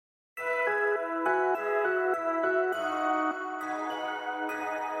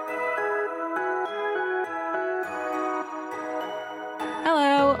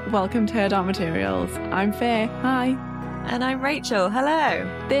welcome to Dark Materials. I'm Faye, hi. And I'm Rachel, hello.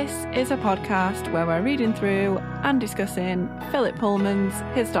 This is a podcast where we're reading through and discussing Philip Pullman's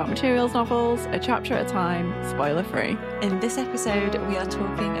His Dark Materials novels, a chapter at a time, spoiler free. In this episode, we are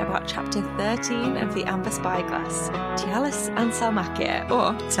talking about chapter 13 of The Amber Spyglass, Tialys and Salmakia,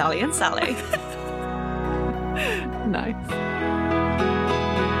 or Tally and Sally. Nice.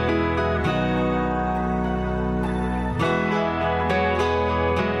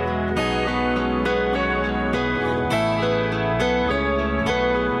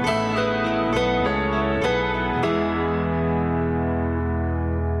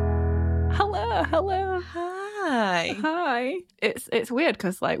 Hello. Hi. It's weird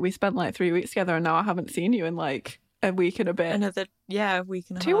because like we spent like 3 weeks together and now I haven't seen you in like a week and a bit. Another, week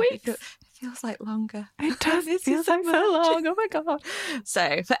and a half. 2 weeks? It feels like longer. It does. It feels like so long. Oh my God.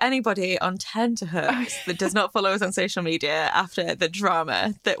 So for anybody on tenterhooks that does not follow us on social media after the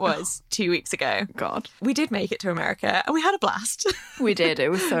drama that was 2 weeks ago, God, we did make it to America and we had a blast. We did. It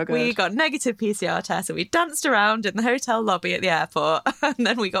was so good. We got negative PCR tests and we danced around in the hotel lobby at the airport and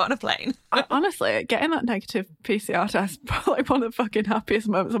then we got on a plane. Honestly, getting that negative PCR test probably one of the fucking happiest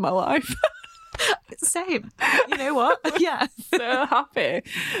moments of my life. Same. You know what? Yeah. So happy.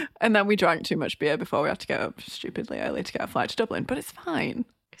 And then we drank too much beer before we had to get up stupidly early to get a flight to Dublin, but it's fine.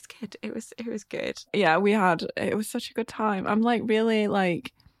 It's good. It was good. Yeah, it was such a good time. I'm like really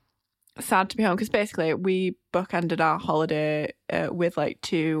like sad to be home because basically we bookended our holiday with like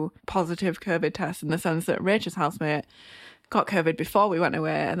 2 positive COVID tests in the sense that Rachel's housemate got COVID before we went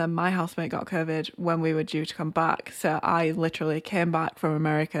away and then my housemate got COVID when we were due to come back. So I literally came back from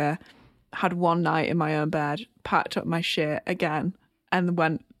America, had one night in my own bed, packed up my shit again and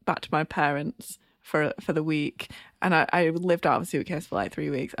went back to my parents for the week. And I lived out of a suitcase for like 3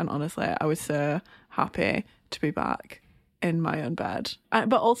 weeks. And honestly, I was so happy to be back in my own bed.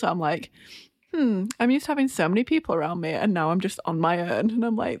 But also I'm like, I'm used to having so many people around me and now I'm just on my own. And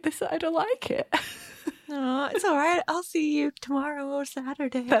I'm like, I don't like it. Oh, it's all right. I'll see you tomorrow or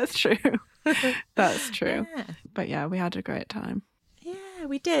Saturday. That's true. That's true. Yeah. But yeah, we had a great time. Yeah,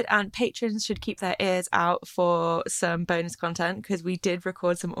 we did. And patrons should keep their ears out for some bonus content because we did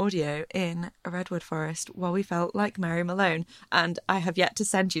record some audio in a redwood forest while we felt like Mary Malone. And I have yet to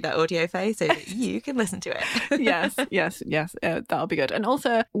send you that audio, Faye, so that you can listen to it. Yes. That'll be good. And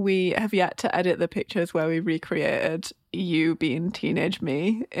also, we have yet to edit the pictures where we recreated you being teenage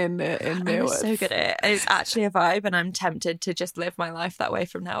me in I was so good at it. It's actually a vibe and I'm tempted to just live my life that way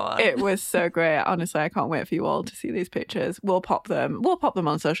from now on. It was so great. Honestly, I can't wait for you all to see these pictures. We'll pop them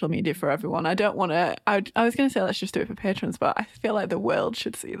on social media for everyone. I don't want to I was going to say let's just do it for patrons, but I feel like the world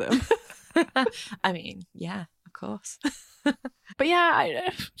should see them. I mean, yeah, of course. But yeah,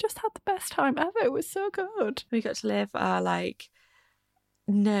 I just had the best time ever. It was so good. We got to live our like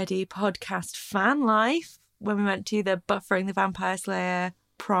nerdy podcast fan life when we went to the Buffering the Vampire Slayer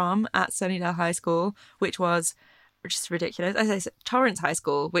prom at Sunnydale High School, which was just ridiculous. I say Torrance High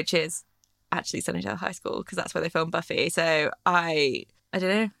School, which is actually Sunnydale High School because that's where they filmed Buffy. So I don't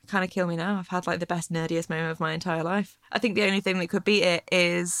know, kind of kill me now. I've had like the best nerdiest moment of my entire life. I think the only thing that could beat it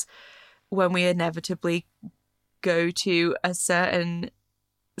is when we inevitably go to a certain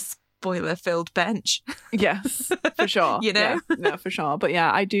spoiler-filled bench. Yes, for sure. You know? Yeah, no, for sure. But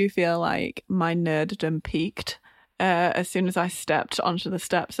yeah, I do feel like my nerddom peaked as soon as I stepped onto the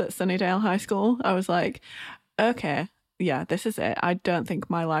steps at Sunnydale High School. I was like, okay, yeah, this is it. I don't think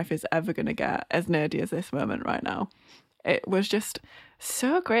my life is ever going to get as nerdy as this moment right now. It was just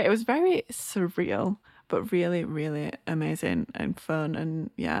so great. It was very surreal, but really, really amazing and fun.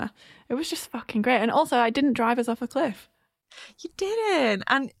 And yeah, it was just fucking great. And also, I didn't drive us off a cliff. You didn't.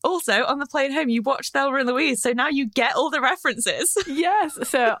 And also, on the plane home, you watched Thelma and Louise, so now you get all the references. Yes.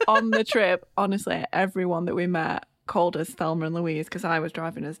 So on the trip, honestly, everyone that we met called us Thelma and Louise because I was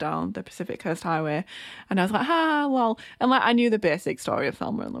driving us down the Pacific Coast Highway and I was like, lol. And like I knew the basic story of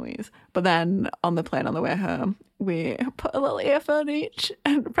Thelma and Louise. But then on the plane on the way home, we put a little earphone each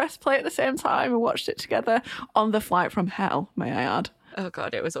and pressed play at the same time and watched it together on the flight from hell, may I add. Oh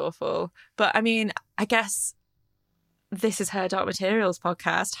God, it was awful. But I mean, I guess this is Her Dark Materials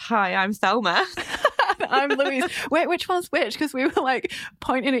podcast. Hi, I'm Thelma. I'm Louise. Wait, which one's which? Because we were like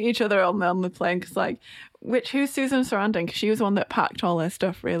pointing at each other on the plane because like, who's Susan Sarandon? Because she was the one that packed all her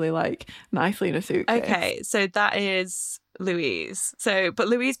stuff really like nicely in a suitcase. Okay, so that is Louise. But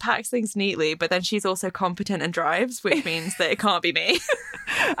Louise packs things neatly, but then she's also competent and drives, which means that it can't be me.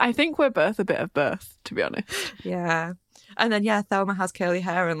 I think we're both a bit of both, to be honest. Yeah. And then, yeah, Thelma has curly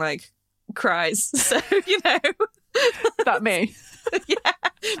hair and like cries. So, you know. That me. Yeah.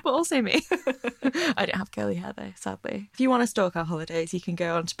 But also me. I don't have curly hair though, sadly. If you want to stalk our holidays, you can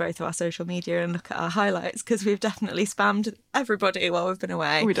go onto both of our social media and look at our highlights, because we've definitely spammed everybody while we've been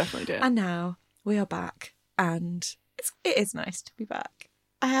away. We definitely did. And now we are back, and it is nice to be back.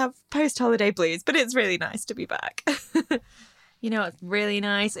 I have post-holiday blues, but it's really nice to be back. You know what's really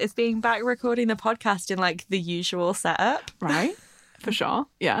nice? It's being back recording the podcast in like the usual setup. Right? For sure.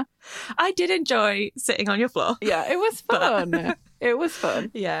 Yeah. I did enjoy sitting on your floor. Yeah, it was fun. It was fun.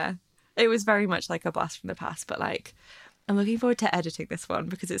 Yeah. It was very much like a blast from the past, but like I'm looking forward to editing this one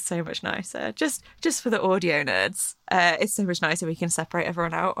because it's so much nicer. Just for the audio nerds. It's so much nicer we can separate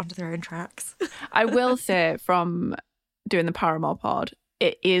everyone out onto their own tracks. I will say, from doing the Paramore pod,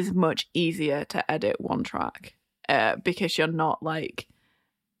 it is much easier to edit one track because you're not like,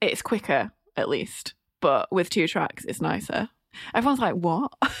 it's quicker at least, but with 2 tracks it's nicer. Everyone's like,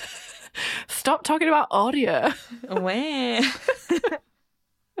 what? Stop talking about audio. Where?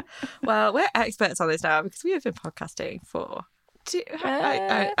 Well, we're experts on this now because we have been podcasting for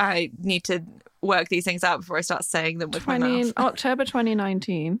I need to work these things out before I start saying them with my mouth. October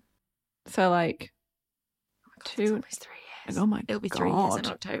 2019. So like It's almost 3 years. Oh my god. It'll be 3 years in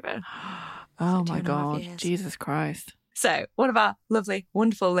October. Oh So my 2.5 god. years. Jesus Christ. So one of our lovely,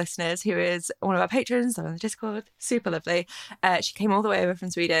 wonderful listeners, who is one of our patrons on the Discord, super lovely, she came all the way over from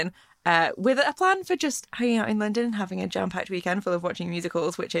Sweden with a plan for just hanging out in London and having a jam-packed weekend full of watching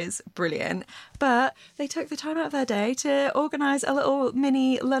musicals, which is brilliant. But they took the time out of their day to organise a little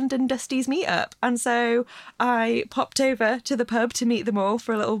mini London Dusties meetup. And so I popped over to the pub to meet them all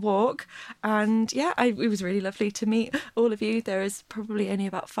for a little walk. And yeah, it was really lovely to meet all of you. There is probably only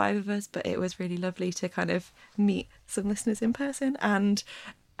about 5 of us, but it was really lovely to kind of meet some listeners in person, and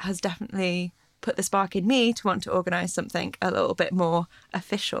has definitely put the spark in me to want to organise something a little bit more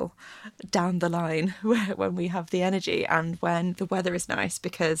official down the line when we have the energy and when the weather is nice,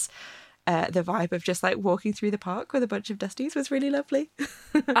 because the vibe of just like walking through the park with a bunch of Dusties was really lovely.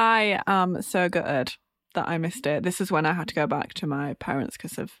 I am so gutted that I missed it. This is when I had to go back to my parents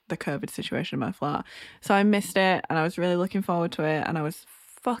because of the COVID situation in my flat. So I missed it and I was really looking forward to it, and I was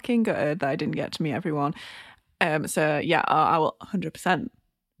fucking gutted that I didn't get to meet everyone. So yeah, I will 100%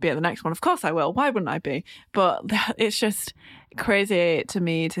 be at the next one. Of course I will. Why wouldn't I be? But it's just crazy to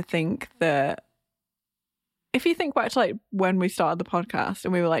me to think that, if you think back to like when we started the podcast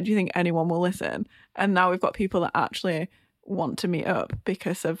and we were like, do you think anyone will listen? And now we've got people that actually want to meet up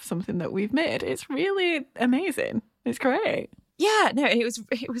because of something that we've made. It's really amazing. It's great. Yeah, no, it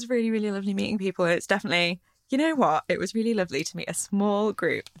was really, really lovely meeting people. And it's definitely, you know what? It was really lovely to meet a small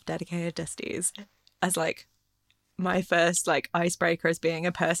group of dedicated Dusties as like my first like icebreaker as being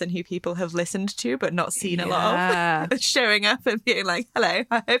a person who people have listened to but not seen a lot of. Showing up and being like, hello,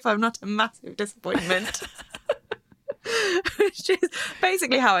 I hope I'm not a massive disappointment. Which is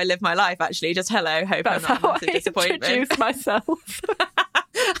basically how I live my life, actually. Just hello, hope That's I'm not a how massive I disappointment. introduce myself.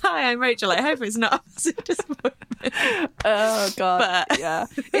 Hi, I'm Rachel. I hope it's not a massive disappointment. Oh god. But yeah,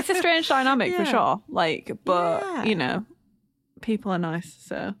 it's a strange dynamic for Yeah. sure. Like, but Yeah. you know, people are nice,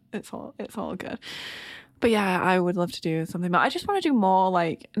 so it's all good. But yeah, I would love to do something. But I just want to do more.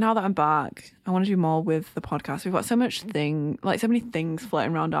 Like, now that I'm back, I want to do more with the podcast. We've got so many things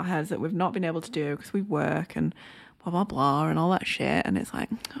floating around our heads that we've not been able to do because we work and blah blah blah and all that shit. And it's like,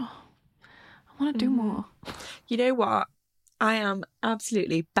 oh, I want to do more. you know what? I am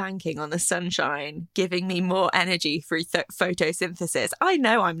absolutely banking on the sunshine giving me more energy through photosynthesis. I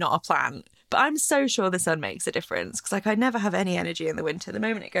know I'm not a plant, but I'm so sure the sun makes a difference, because like I never have any energy in the winter. The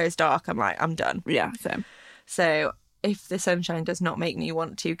moment it goes dark, I'm like, I'm done. Yeah, same. So if the sunshine does not make me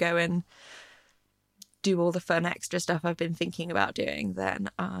want to go and do all the fun extra stuff I've been thinking about doing,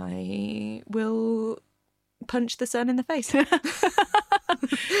 then I will punch the sun in the face.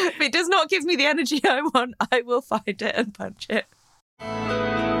 If it does not give me the energy I want, I will find it and punch it.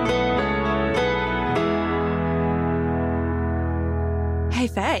 Hey,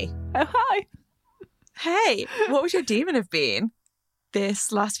 Faye. Oh hi. Hey, what would your demon have been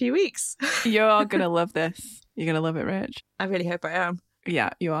this last few weeks? You're gonna love this. You're gonna love it, Rich. I really hope I am.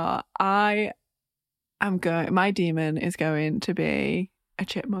 Yeah, you are. I am going. My demon is going to be a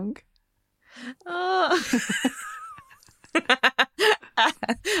chipmunk. Oh.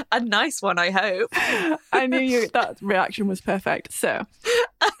 A nice one, I hope. I knew that reaction was perfect. So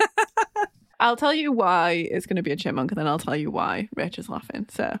I'll tell you why it's going to be a chipmunk, and then I'll tell you why Rach is laughing.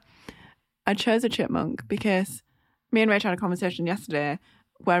 So I chose a chipmunk because me and Rach had a conversation yesterday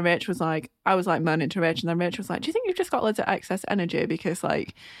where Rach was like, I was like moaning to Rach, and then Rach was like, do you think you've just got loads of excess energy? Because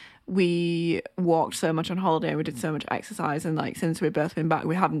like we walked so much on holiday, we did so much exercise, and like since we've both been back,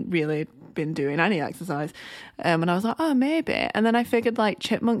 we haven't really been doing any exercise. And I was like, oh, maybe. And then I figured like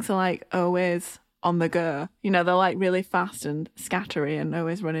chipmunks are like always on the go. You know, they're like really fast and scattery and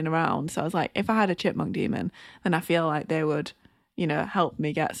always running around. So I was like, if I had a chipmunk demon, then I feel like they would, you know, help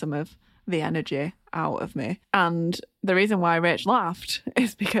me get some of the energy out of me. And the reason why Rach laughed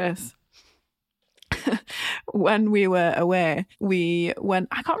is because when we were away, we went,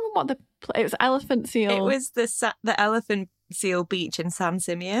 I can't remember what it was Elephant Seal. It was the Elephant Seal Beach in San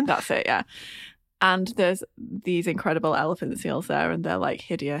Simeon. That's it, yeah. And there's these incredible elephant seals there, and they're like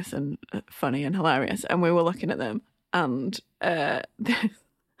hideous and funny and hilarious. And we were looking at them, and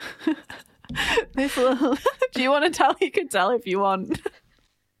this little. Do you want to tell? You can tell if you want.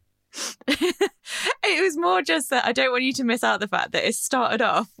 It was more just that I don't want you to miss out the fact that it started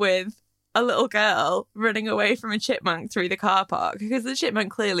off with a little girl running away from a chipmunk through the car park, because the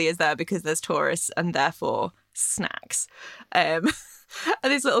chipmunk clearly is there because there's tourists and therefore snacks. And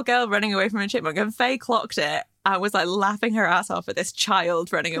this little girl running away from a chipmunk, and Faye clocked it and was like laughing her ass off at this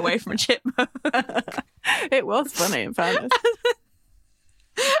child running away from a chipmunk. It was funny, in fairness.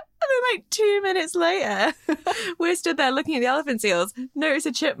 And then like 2 minutes later, we're stood there looking at the elephant seals, notice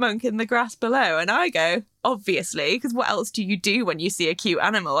a chipmunk in the grass below, and I go, obviously, because what else do you do when you see a cute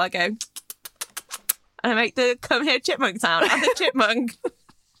animal? I go, and I make the come here chipmunk sound, and the chipmunk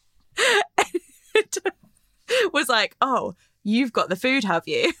was like, oh, you've got the food, have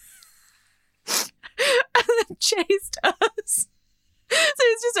you? And then chased us. So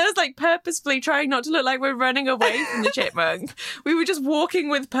it's just us like purposefully trying not to look like we're running away from the chipmunk. We were just walking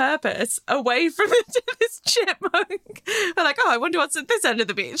with purpose away from this chipmunk. We're like, oh, I wonder what's at this end of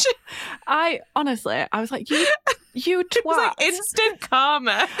the beach. I was like, you twat. It was like instant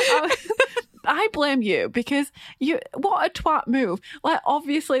karma. I blame you, because what a twat move. Like,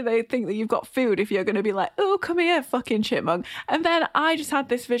 obviously they think that you've got food if you're going to be like, oh, come here, fucking chipmunk. And then I just had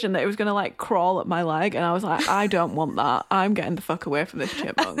this vision that it was going to like crawl up my leg, and I was like, I don't want that. I'm getting the fuck away from this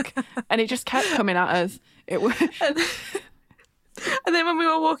chipmunk. And it just kept coming at us. And then when we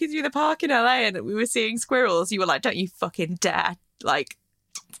were walking through the park in LA and we were seeing squirrels, you were like, don't you fucking dare, like,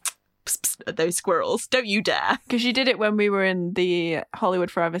 those squirrels, don't you dare. Because you did it when we were in the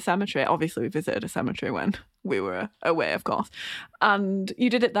Hollywood Forever Cemetery. Obviously we visited a cemetery when we were away, of course, and you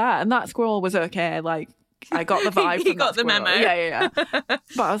did it there, and that squirrel was okay. Like, I got the vibe. He got the memo. Yeah.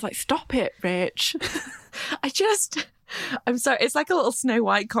 But I was like, stop it, Rach. I'm sorry, it's like a little Snow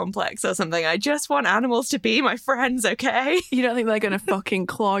White complex or something. I just want animals to be my friends, okay? You don't think they're gonna fucking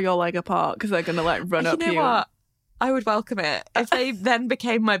claw your leg apart because they're gonna like run up you? You know what? I would welcome it. If they then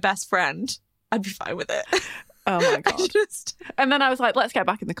became my best friend, I'd be fine with it. Oh my God. And then I was like, let's get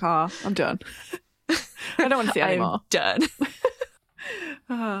back in the car. I'm done. I don't want to see any more. Done.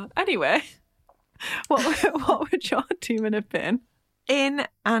 Anyway, what would your 2 minute pin? In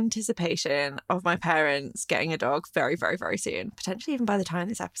anticipation of my parents getting a dog very, very, very soon, potentially even by the time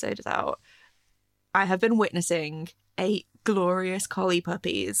this episode is out, I have been witnessing 8 glorious collie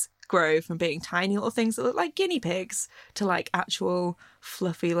puppies grow from being tiny little things that look like guinea pigs to like actual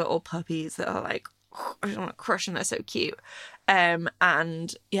fluffy little puppies that are like, I just want to crush, and they're so cute.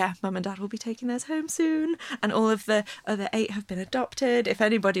 And yeah, Mum and Dad will be taking theirs home soon, and all of the other 8 have been adopted. If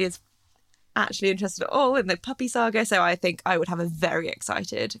anybody is actually interested at all in the puppy saga, so I think I would have a very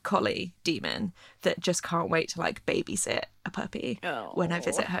excited collie demon that just can't wait to like babysit a puppy when I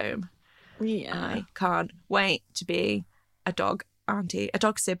visit home. Yeah, I can't wait to be a dog auntie, a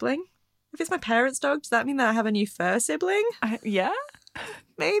dog sibling. If it's my parents' dog, does that mean that I have a new fur sibling? Yeah,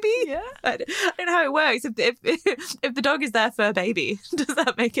 maybe. Yeah, I don't know how it works. If the dog is their fur baby, does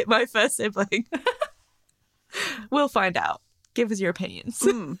that make it my fur sibling? We'll find out. Give us your opinions.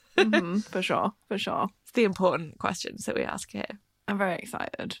 For sure. It's the important questions that we ask here. I'm very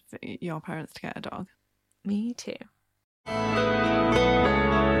excited for your parents to get a dog. Me too.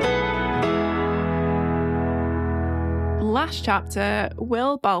 Last chapter,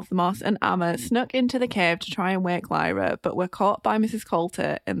 Will, Balthamos and Amma snuck into the cave to try and wake Lyra, but were caught by Mrs.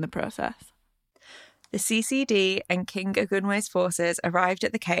 Coulter in the process. The CCD and King Ogunwe's forces arrived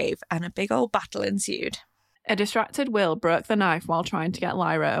at the cave and a big old battle ensued. A distracted Will broke the knife while trying to get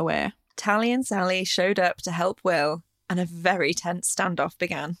Lyra away. Tally and Sally showed up to help Will, and a very tense standoff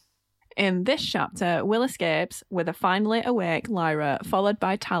began. In this chapter, Will escapes with a finally awake Lyra, followed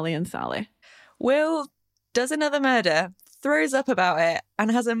by Tally and Sally. Will does another murder, throws up about it,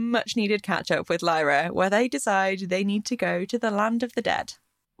 and has a much-needed catch-up with Lyra, where they decide they need to go to the land of the dead.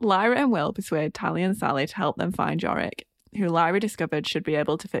 Lyra and Will persuade Tally and Sally to help them find Yorick, who Lyra discovered should be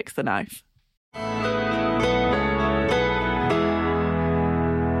able to fix the knife.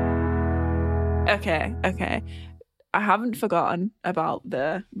 Okay. I haven't forgotten about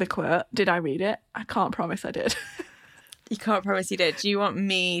the quote. Did I read it? I can't promise I did. You can't promise you did. Do you want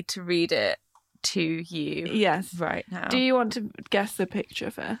me to read it to you? Yes. Right now. Do you want to guess the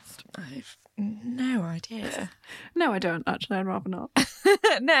picture first? I've no idea. No, I don't, actually. I'd rather not.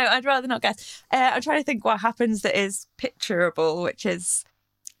 No, I'd rather not guess. I'm trying to think what happens that is picturable, which is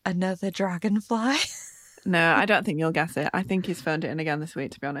another dragonfly. No, I don't think you'll guess it. I think he's phoned it in again this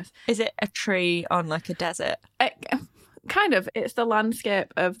week, to be honest. Is it a tree on like a desert? Kind of. It's the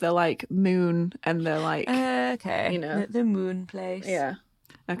landscape of the like moon and the like. Okay. You know. The moon place. Yeah.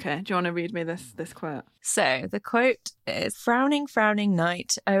 Okay. Do you want to read me this quote? So the quote is, "Frowning, frowning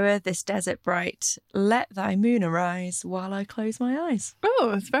night, o'er this desert bright, let thy moon arise while I close my eyes."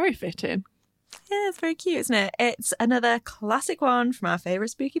 Oh, it's very fitting. Yeah, it's very cute, isn't it? It's another classic one from our favourite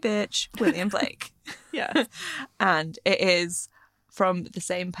spooky bitch, William Blake. Yeah. And it is from the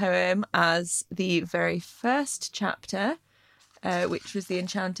same poem as the very first chapter, which was The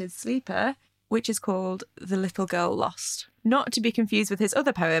Enchanted Sleeper, which is called The Little Girl Lost. Not to be confused with his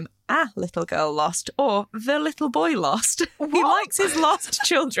other poem, A Little Girl Lost, or The Little Boy Lost. He likes his lost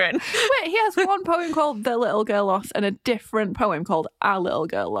children. Wait, he has one poem called The Little Girl Lost and a different poem called A Little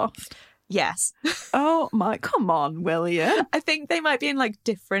Girl Lost. Yes. Oh my, come on, William. I think they might be in like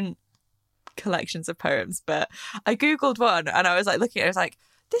different collections of poems, but I googled one and I was like looking at it, I was like,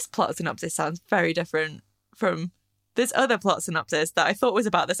 this plot synopsis sounds very different from this other plot synopsis that I thought was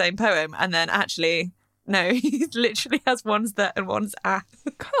about the same poem, and then actually no, he literally has one's that and one's a.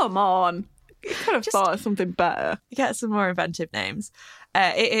 Come on. You could have thought of something better. Get some more inventive names.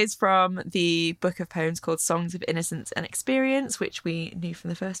 It is from the book of poems called Songs of Innocence and Experience, which we knew from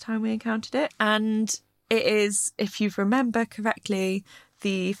the first time we encountered it. And it is, if you remember correctly,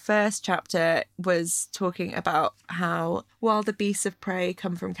 the first chapter was talking about how while the beasts of prey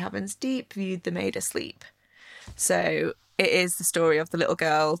come from caverns deep, viewed the maid asleep. So it is the story of the little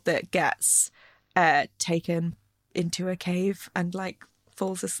girl that gets taken into a cave and like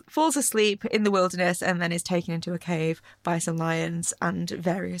falls asleep in the wilderness and then is taken into a cave by some lions, and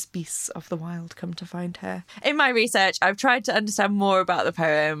various beasts of the wild come to find her. In my research, I've tried to understand more about the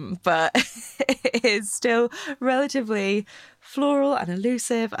poem, but it is still relatively floral and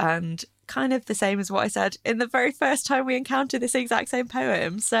elusive and kind of the same as what I said in the very first time we encountered this exact same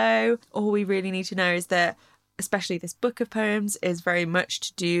poem. So all we really need to know is that especially this book of poems is very much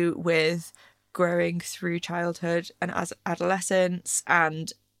to do with growing through childhood and as adolescence,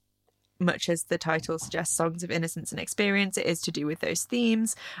 and much as the title suggests, Songs of Innocence and Experience, it is to do with those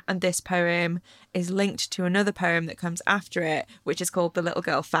themes. And this poem is linked to another poem that comes after it, which is called The Little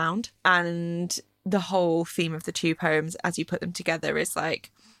Girl Found. And the whole theme of the two poems, as you put them together, is like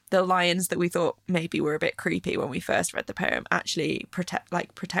the lions that we thought maybe were a bit creepy when we first read the poem actually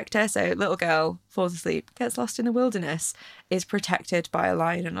protect her. So little girl falls asleep, gets lost in the wilderness, is protected by a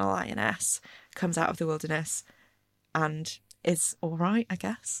lion and a lioness, comes out of the wilderness and is all right, I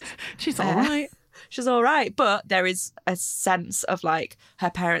guess. She's all right. She's all right. But there is a sense of like her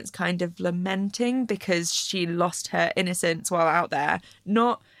parents kind of lamenting because she lost her innocence while out there,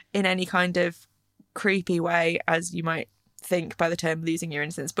 not in any kind of creepy way, as you might think by the term losing your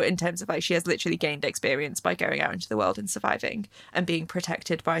innocence, but in terms of like she has literally gained experience by going out into the world and surviving and being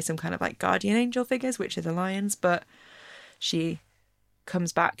protected by some kind of like guardian angel figures, which are the lions. But she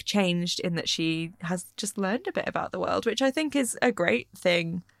comes back changed in that she has just learned a bit about the world, which I think is a great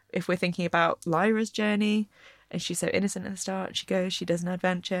thing if we're thinking about Lyra's journey. And she's so innocent at the start. She goes, she does an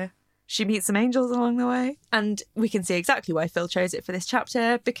adventure, she meets some angels along the way, and we can see exactly why Phil chose it for this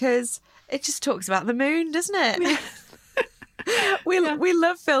chapter, because it just talks about the moon, doesn't it? We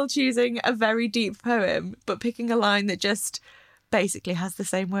love Phil choosing a very deep poem but picking a line that just basically has the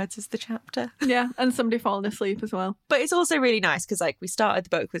same words as the chapter. Yeah, and somebody falling asleep as well. But it's also really nice because like we started the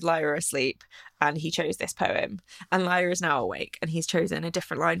book with Lyra asleep and he chose this poem, and Lyra is now awake and he's chosen a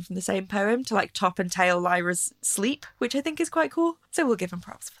different line from the same poem to like top and tail Lyra's sleep, which I think is quite cool. So we'll give him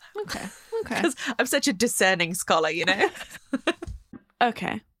props for that. Okay. Because I'm such a discerning scholar, you know.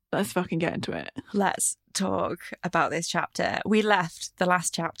 Okay, let's fucking get into it. Let's talk about this chapter. We left the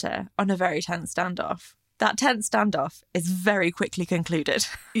last chapter on a very tense standoff. That tense standoff is very quickly concluded.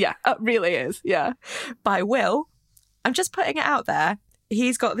 Yeah, it really is. Yeah. By Will. I'm just putting it out there.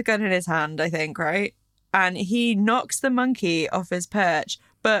 He's got the gun in his hand, I think, right? And he knocks the monkey off his perch,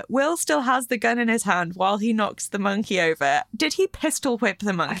 but Will still has the gun in his hand while he knocks the monkey over. Did he pistol whip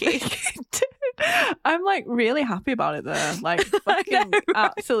the monkey? I'm like really happy about it though. Like fucking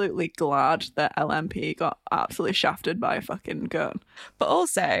absolutely glad that LMP got absolutely shafted by a fucking gun. But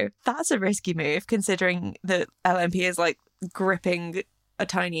also, that's a risky move considering that LMP is like gripping a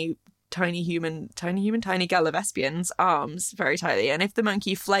tiny tiny Galavespian's arms very tightly. And if the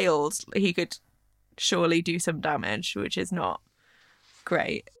monkey flailed, he could surely do some damage, which is not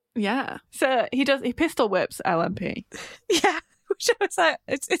great. Yeah. So he pistol whips LMP. Yeah. Which I was like,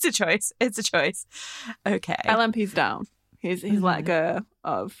 it's a choice. It's a choice. Okay. LMP's down. He's let go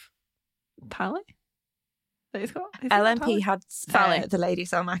of Tally? That he's got? LMP had Sally. The Lady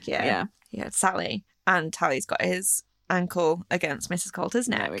Salmakia. Yeah. He had Sally. And Tally's got his ankle against Mrs. Coulter's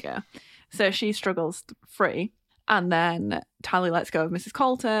neck. There we go. So she struggles free. And then Tally lets go of Mrs.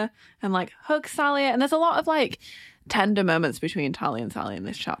 Coulter and like hugs Sally. And there's a lot of like tender moments between Tally and Sally in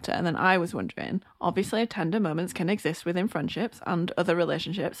this chapter. And then I was wondering, obviously tender moments can exist within friendships and other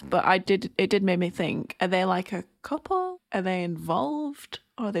relationships, but it did make me think, are they like a couple? Are they involved?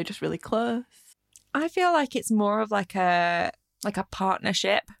 Or are they just really close? I feel like it's more of like a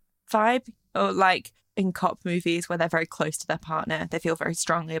partnership vibe, or like in cop movies where they're very close to their partner. They feel very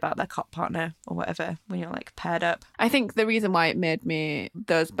strongly about their cop partner or whatever when you're like paired up. I think the reason why it made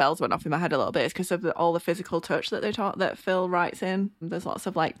those bells went off in my head a little bit is because of all the physical touch that Phil writes in. There's lots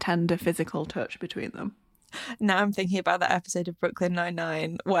of like tender physical touch between them. Now I'm thinking about that episode of Brooklyn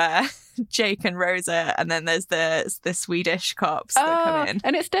Nine-Nine where Jake and Rosa, and then there's the Swedish cops that come in.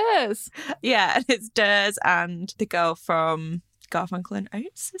 And it's Durs. Yeah, and it's Durs and the girl from Garfunkel and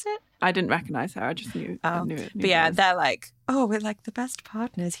Oates, is it? I didn't recognise her. I just knew. I knew but yeah, they're like, oh, we're like the best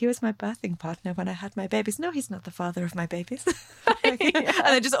partners. He was my birthing partner when I had my babies. No, he's not the father of my babies. And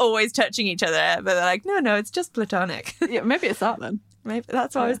they're just always touching each other. But they're like, no, it's just platonic. Yeah, maybe it's that then. Maybe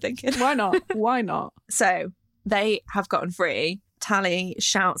that's what I was thinking. Why not? Why not? So they have gotten free. Tally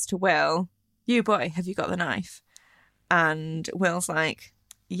shouts to Will, "You boy, have you got the knife?" And Will's like,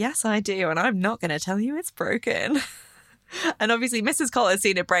 "Yes, I do. And I'm not going to tell you it's broken." And obviously Mrs. Coulter's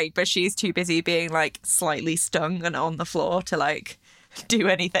seen it break, but she's too busy being like slightly stung and on the floor to like do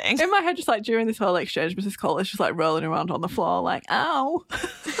anything. In my head, just like during this whole exchange, Mrs. Coulter's just like rolling around on the floor like, ow.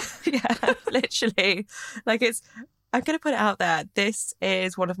 Yeah, literally. Like I'm going to put it out there. This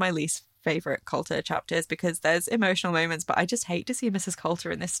is one of my least favourite Coulter chapters because there's emotional moments, but I just hate to see Mrs.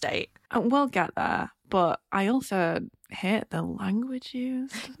 Coulter in this state. We'll get there, but I also hate the language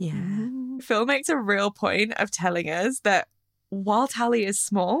used. Yeah. Phil makes a real point of telling us that while Tally is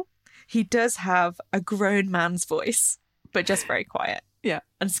small, he does have a grown man's voice, but just very quiet. Yeah.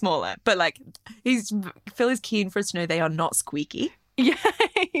 And smaller. But like, Phil is keen for us to know they are not squeaky. Yeah.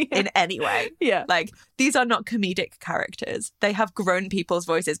 In any way. Yeah. Like, these are not comedic characters. They have grown people's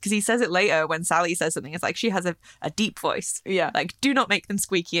voices. Because he says it later when Sally says something. It's like, she has a deep voice. Yeah. Like, do not make them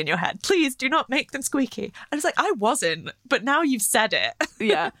squeaky in your head. Please do not make them squeaky. And it's like, I wasn't. But now you've said it.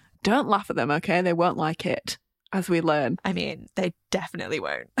 Yeah. Don't laugh at them, okay? They won't like it, as we learn. I mean, they definitely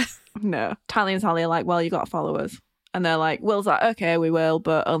won't. No. Tally and Sally are like, well, you got to follow us. And they're like, Will's like, okay, we will,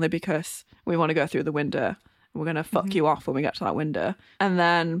 but only because we want to go through the window. We're going to fuck you off when we get to that window. And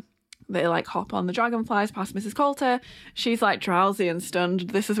then they like hop on the dragonflies past Mrs. Coulter. She's like drowsy and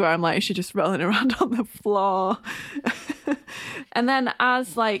stunned. This is where I'm like, is she just rolling around on the floor? And then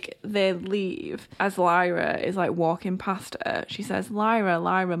as like they leave, as Lyra is like walking past her, she says, Lyra,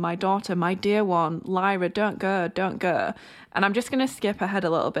 my daughter, my dear one, Lyra, don't go. And I'm just going to skip ahead a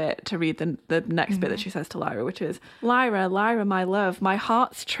little bit to read the next bit that she says to Lyra, which is, Lyra, my love, my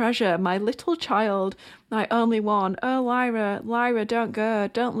heart's treasure, my little child, my only one. Oh, Lyra, don't go.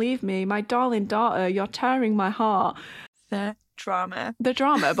 Don't leave me. My darling daughter, you're tearing my heart. The drama,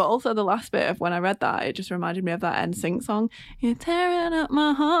 but also the last bit of when I read that, it just reminded me of that NSYNC song. You're tearing up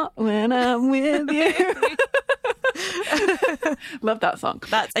my heart when I'm with you. Love that song.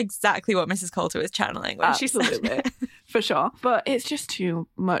 That's exactly what Mrs. Coulter was channeling when she said it. For sure. But it's just too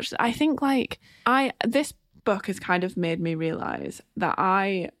much. I think like this book has kind of made me realise that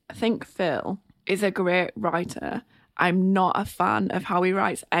I think Phil is a great writer. I'm not a fan of how he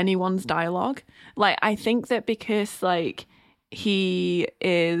writes anyone's dialogue. Like, I think that because like he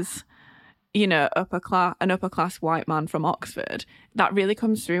is, you know, an upper class white man from Oxford, that really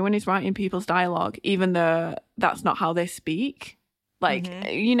comes through when he's writing people's dialogue, even though that's not how they speak.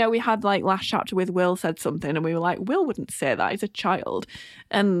 Like, you know, we had like last chapter with Will said something and we were like, Will wouldn't say that. He's a child.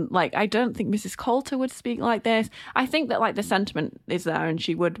 And like, I don't think Mrs. Coulter would speak like this. I think that like the sentiment is there and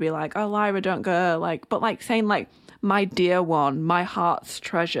she would be like, oh, Lyra, don't go. Like, but like saying like, my dear one, my heart's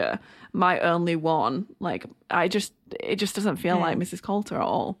treasure, my only one. Like, it just doesn't feel like Mrs. Coulter at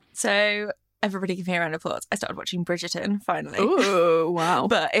all. So everybody give me a round of applause. I started watching Bridgerton finally. Ooh, wow.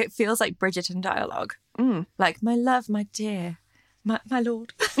 But it feels like Bridgerton dialogue. Like, my love, my dear, my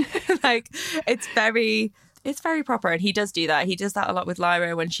lord. Like, it's very proper. And he does do that. He does that a lot with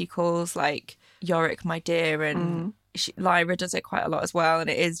Lyra when she calls like Yorick my dear and Lyra does it quite a lot as well, and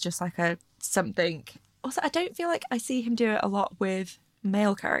it is just like a something. Also, I don't feel like I see him do it a lot with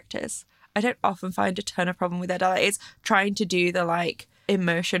male characters. I don't often find a ton of problem with it. It's trying to do the like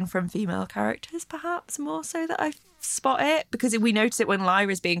emotion from female characters, perhaps more so that I spot it, because we notice it when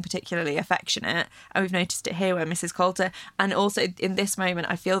Lyra's being particularly affectionate, and we've noticed it here when Mrs. Coulter, and also in this moment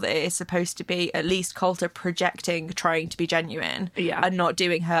I feel that it is supposed to be at least Coulter projecting, trying to be genuine, and not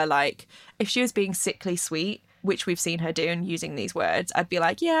doing her like, if she was being sickly sweet, which we've seen her do and using these words, I'd be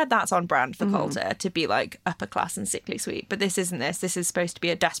like, yeah, that's on brand for Coulter to be like upper class and sickly sweet. But this isn't this. This is supposed to be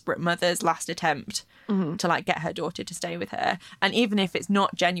a desperate mother's last attempt to like get her daughter to stay with her. And even if it's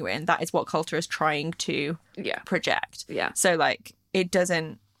not genuine, that is what Coulter is trying to project. Yeah. So like it just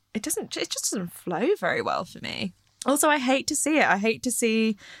doesn't flow very well for me. Also, I hate to see it. I hate to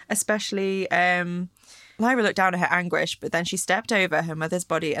see, especially Lyra looked down at her anguish, but then she stepped over her mother's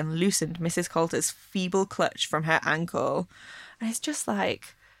body and loosened Mrs. Coulter's feeble clutch from her ankle. And it's just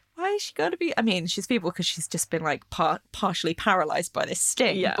like, why is she got to be? I mean, she's feeble because she's just been like partially paralysed by this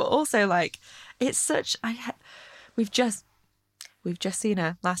sting. But also like, it's such. We've just seen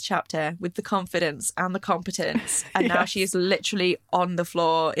her last chapter with the confidence and the competence, and now she is literally on the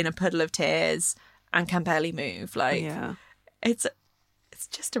floor in a puddle of tears and can barely move. Like, it's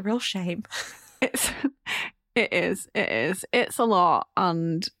just a real shame. It is. It's a lot,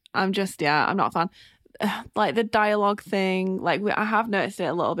 and I'm not a fan. Like the dialogue thing, like I have noticed it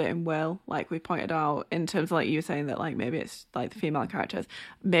a little bit in Will, like we pointed out, in terms of like you saying that like maybe it's like the female characters,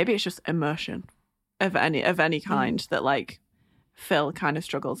 maybe it's just immersion of any kind that like Phil kind of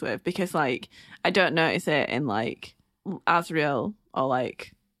struggles with, because like I don't notice it in like Asriel or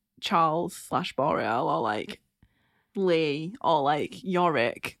like Charles / Boreal or like Lee or like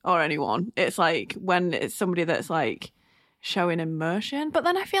Yorick or anyone. It's like when it's somebody that's like showing immersion. But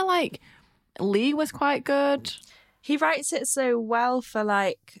then I feel like Lee was quite good. He writes it so well for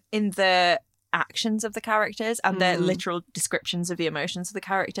like in the actions of the characters and their literal descriptions of the emotions of the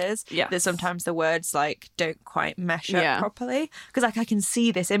characters, that sometimes the words like don't quite mesh up properly, because like I can see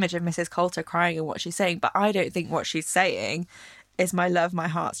this image of Mrs. Coulter crying and what she's saying, but I don't think what she's saying is my love, my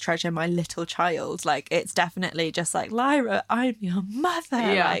heart's treasure, my little child. Like, it's definitely just like, Lyra, I'm your mother.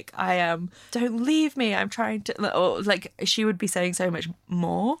 Like, I am, don't leave me. I'm trying to, or like, she would be saying so much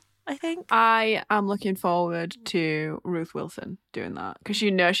more, I think. I am looking forward to Ruth Wilson doing that, because you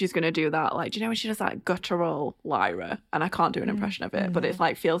know she's going to do that. Like, do you know when she does that guttural Lyra? And I can't do an impression of it, but it's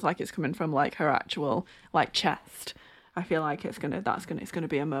like, feels like it's coming from like her actual like chest. I feel like it's gonna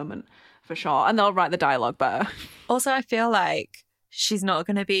be a moment for sure, and they'll write the dialogue better. Also, I feel like she's not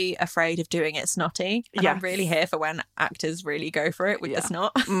going to be afraid of doing it snotty. And I'm really here for when actors really go for it with the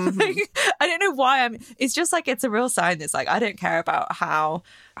snot. Like, I don't know why it's just like, it's a real sign that's like, I don't care about how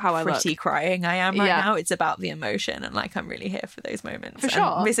pretty crying I am right now. It's about the emotion, and like, I'm really here for those moments. For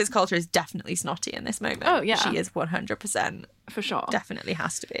sure. And Mrs. Coulter is definitely snotty in this moment. Oh, yeah. She is 100%. For sure. Definitely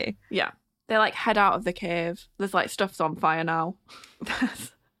has to be. Yeah. They like head out of the cave. There's like stuff's on fire now.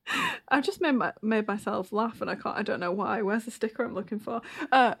 I've just made myself laugh, and I don't know why. Where's the sticker I'm looking for?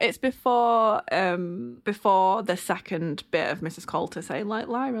 It's before the second bit of Mrs. Coulter saying like,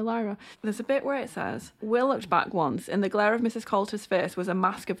 Lyra. There's a bit where it says, Will looked back once. In the glare of Mrs. Coulter's face was a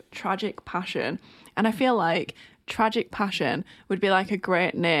mask of tragic passion. And I feel like tragic passion would be like a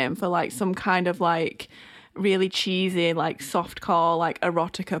great name for like some kind of like really cheesy like softcore like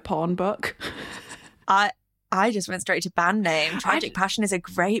erotica porn book. I just went straight to band name. Tragic Passion is a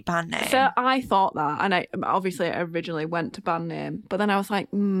great band name. So I thought that, and I originally went to band name, but then I was like,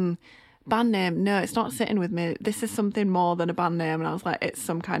 band name, no, it's not sitting with me. This is something more than a band name, and I was like, it's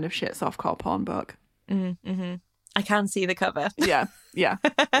some kind of shit softcore porn book. Mm-hmm. I can see the cover. Yeah,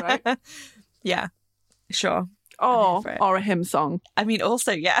 right? Yeah, sure. Or a hymn song. I mean,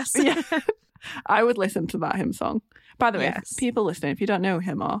 also, yes. Yeah. I would listen to that hymn song. By the way, people listening, if you don't know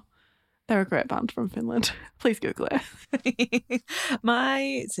him or they're a great band from Finland. Please Google it.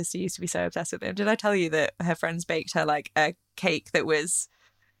 My sister used to be so obsessed with him. Did I tell you that her friends baked her like a cake that was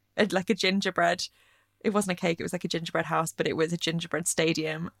like a gingerbread? It wasn't a cake, it was like a gingerbread house, but it was a gingerbread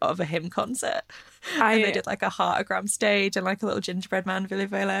stadium of a hymn concert. And they did like a heartogram stage and like a little gingerbread man, Vili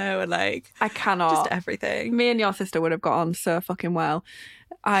Velo, and like I cannot. Just everything. Me and your sister would have got on so fucking well.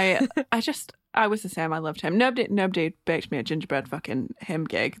 I was the same. I loved him. Nobody baked me a gingerbread fucking hymn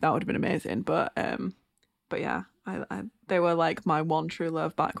gig. That would have been amazing. But yeah, they were like my one true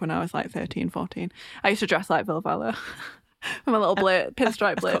love back when I was like 13, 14. I used to dress like Vili Velo with my little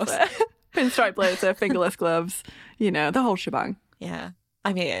pinstripe blazer, pinstripe blazer, fingerless gloves, you know, the whole shebang. Yeah.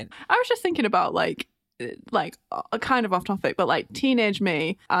 I mean, I was just thinking about like like kind of off topic, but like teenage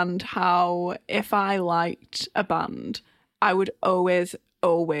me, and how if I liked a band, I would always,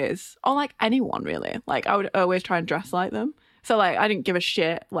 or like anyone really, like I would always try and dress like them. So like I didn't give a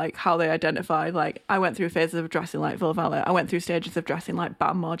shit like how they identified. Like I went through phases of dressing like Ville Valley. I went through stages of dressing like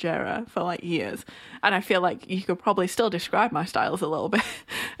Bam Margera for like years, and I feel like you could probably still describe my styles a little bit,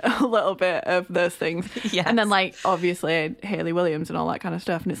 a little bit of those things. Yes. And then like obviously Hayley Williams and all that kind of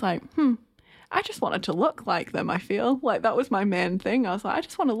stuff, and it's like, I just wanted to look like them. I feel like that was my main thing. I was like, I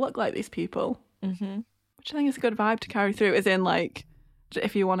just want to look like these people, which I think is a good vibe to carry through. As in like,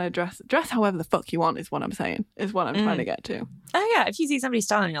 if you want to dress however the fuck you want is what I'm saying, is what I'm trying to get to. Oh yeah, if you see somebody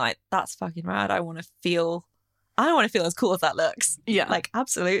styling and you're like, that's fucking rad, I want to feel as cool as that looks. Yeah. Like,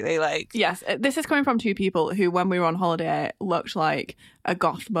 absolutely. Like, yes, this is coming from two people who, when we were on holiday, looked like a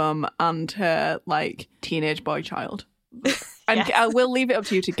goth mum and her like teenage boy child. And Yes. I will leave it up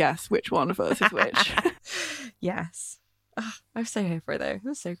to you to guess which one of us is which. yes. Oh, I'm so here for it though. It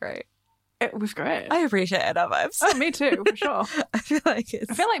was so great. It was great. I appreciate our vibes. Oh, me too, for sure. I feel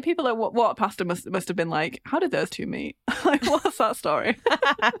like people that walked past her must have been like, how did those two meet? Like, what's that story?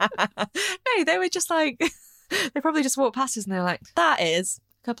 No, they were just like, they probably just walked past us and they're like, that is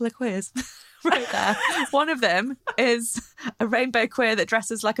a couple of queers right there. One of them is a rainbow queer that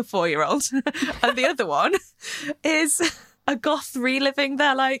dresses like a 4-year-old, and the other one is a goth reliving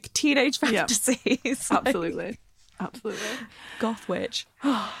their like teenage fantasies. Absolutely. Goth witch.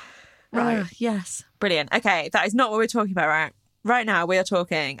 Right. Yes. Brilliant. Okay, that is not what we're talking about right. Right now we are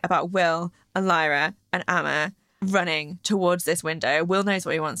talking about Will and Lyra and Amma running towards this window. Will knows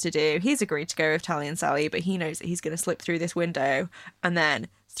what he wants to do. He's agreed to go with Tally and Sally, but he knows that he's going to slip through this window, and then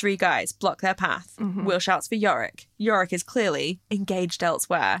 3 guys block their path. Will shouts for Yorick. Yorick is clearly engaged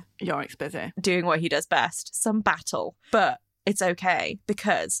elsewhere. Yorick's busy. Doing what he does best, some battle. But it's okay,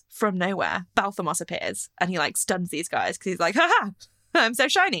 because from nowhere, Balthamos appears and he like stuns these guys because he's like, haha, I'm so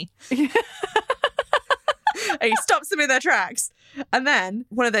shiny. And he stops them in their tracks. And then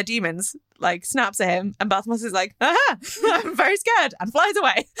one of their demons like snaps at him, and Balthamos is like, aha, I'm very scared, and flies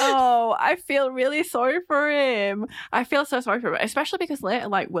away. Oh, I feel really sorry for him. I feel so sorry for him, especially because later,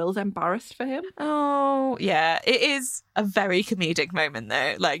 like, Will's embarrassed for him. Oh, yeah. It is a very comedic moment,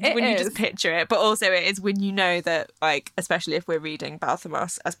 though. Like, when you just picture it. But also it is when you know that, like, especially if we're reading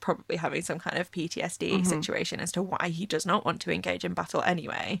Balthamos as probably having some kind of PTSD situation as to why he does not want to engage in battle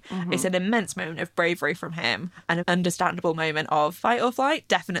anyway. It's an immense moment of bravery from him, and an understandable moment of fight or flight.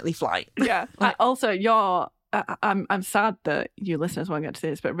 Definitely flight. Yeah. Also, I'm sad that you listeners won't get to see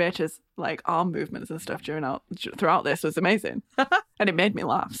this, but Rachel's like arm movements and stuff throughout this was amazing, and it made me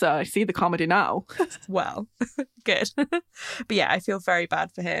laugh. So I see the comedy now. Well, good. But yeah, I feel very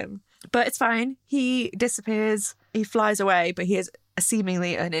bad for him. But it's fine. He disappears. He flies away, but he is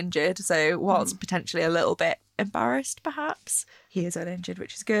seemingly uninjured. So whilst potentially a little bit embarrassed, perhaps, he is uninjured,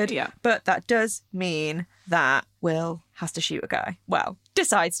 which is good. Yeah. But that does mean that Will has to shoot a guy. Well,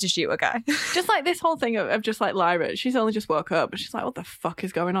 decides to shoot a guy. Just like this whole thing of just like Lyra, she's only just woke up, and she's like, what the fuck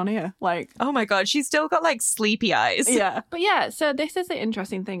is going on here? Like, oh my God, she's still got like sleepy eyes. Yeah. But yeah, so this is the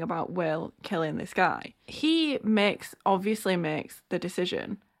interesting thing about Will killing this guy. He obviously makes the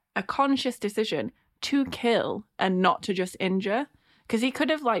decision, a conscious decision, to kill and not to just injure. Because he could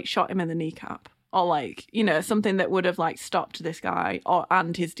have like shot him in the kneecap, or like, you know, something that would have like stopped this guy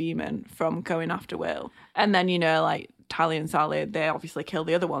and his demon from going after Will. And then, you know, like Tally and Sally, they obviously kill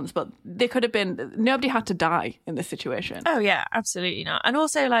the other ones, but they could have been, nobody had to die in this situation. Oh yeah, absolutely not. And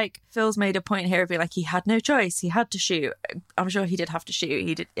also, like, Phil's made a point here of being like, he had no choice, he had to shoot. I'm sure he did have to shoot.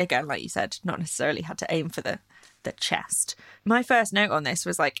 He did, again, like you said, not necessarily had to aim for the chest. My first note on this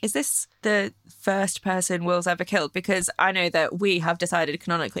was like, is this the first person Will's ever killed? Because I know that we have decided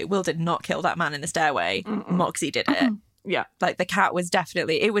canonically Will did not kill that man in the stairway. Moxie did it. Yeah. Like, the cat was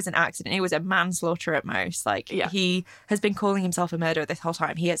definitely, it was an accident. It was a manslaughter at most. Like, he has been calling himself a murderer this whole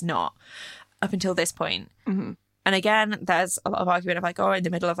time. He has not, up until this point. And again, there's a lot of argument of like, oh, in the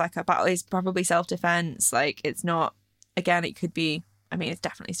middle of like a battle, is probably self-defense. Like, it's not, again, it could be, I mean, it's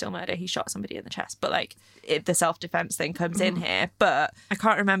definitely still murder. He shot somebody in the chest, but like the self-defense thing comes in here. But I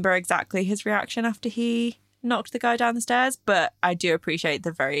can't remember exactly his reaction after he knocked the guy down the stairs, but I do appreciate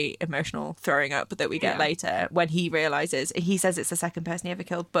the very emotional throwing up that we get later when he realizes, he says it's the second person he ever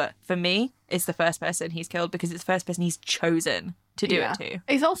killed, but for me, it's the first person he's killed because it's the first person he's chosen to do it to.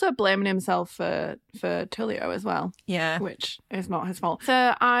 He's also blaming himself for Tullio as well. Yeah. Which is not his fault.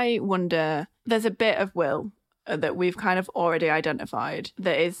 So I wonder, there's a bit of Will that we've kind of already identified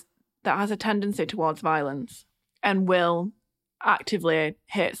that has a tendency towards violence, and Will actively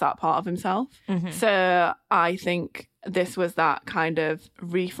hates that part of himself. So I think this was that kind of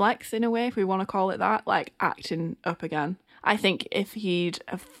reflex in a way, if we want to call it that, like acting up again. I think if he'd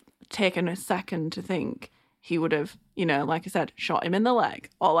have taken a second to think, he would have, you know, like I said, shot him in the leg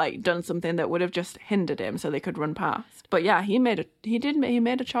or like done something that would have just hindered him so they could run past. But yeah, he made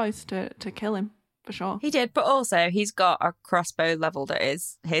a choice to kill him for sure. He did, but also he's got a crossbow leveled at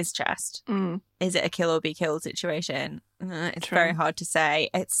his chest. Is it a kill or be killed situation? It's True. very hard to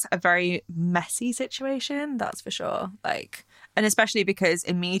say. It's a very messy situation, that's for sure. Like, and especially because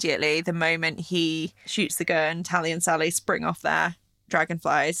immediately the moment he shoots the gun, Tally and Sally spring off their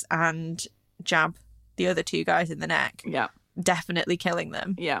dragonflies and jab the other two guys in the neck, Yeah. definitely killing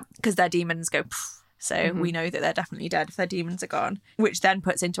them. Yeah. Because their demons go poof. So we know that they're definitely dead if their demons are gone, which then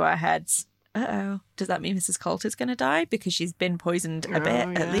puts into our heads, does that mean Mrs. Colt is going to die? Because she's been poisoned a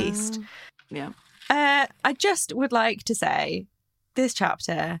bit, at least. Yeah. I just would like to say this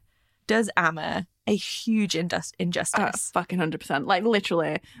chapter does Amma a huge injustice. Fucking 100%. Like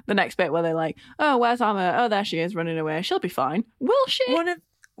literally the next bit where they're like, oh, where's Amma? Oh, there she is running away. She'll be fine. Will she?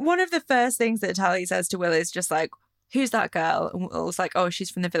 One of the first things that Tally says to Will is just like, who's that girl? And Will's like, oh, she's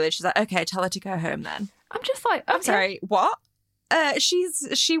from the village. She's like, okay, tell her to go home then. I'm just like, I'm sorry, what?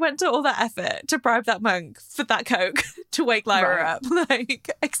 She went to all that effort to bribe that monk for that coke to wake Lyra up.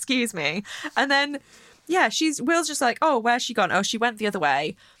 Like, excuse me. And then, yeah, Will's just like, oh, where's she gone? Oh, she went the other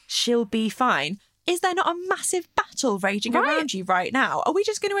way. She'll be fine. Is there not a massive battle raging around you right now? Are we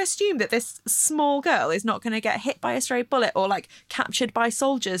just going to assume that this small girl is not going to get hit by a stray bullet or like captured by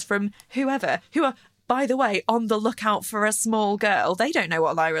soldiers from whoever, who are, by the way, on the lookout for a small girl? They don't know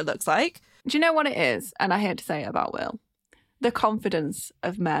what Lyra looks like. Do you know what it is? And I hate to say it about Will. The confidence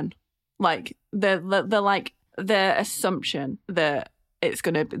of men. Like the assumption that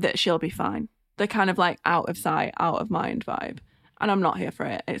that she'll be fine. The kind of like out of sight, out of mind vibe. And I'm not here for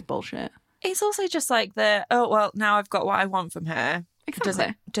it. It's bullshit. It's also just like now I've got what I want from her.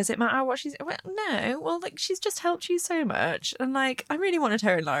 Exactly. Does it matter what she's... Well, no. Well, like, she's just helped you so much. And, like, I really wanted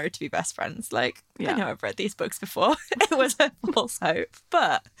her and Lyra to be best friends. Like, I know I've read these books before. It was a false hope.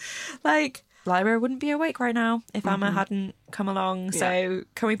 But, like, Lyra wouldn't be awake right now if Amma hadn't come along. So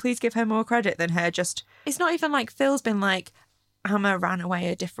can we please give her more credit than her just... It's not even like Phil's been like, Amma ran away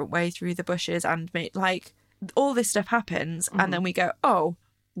a different way through the bushes and made... Like, all this stuff happens and then we go, oh...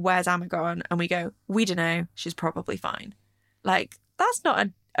 Where's Amma gone? And we go, we don't know. She's probably fine. Like, that's not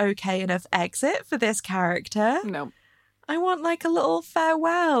an okay enough exit for this character. No. I want like a little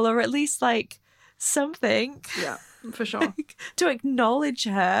farewell or at least like something. Yeah, for sure. Like, to acknowledge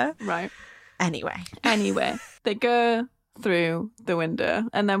her. Right. Anyway, they go through the window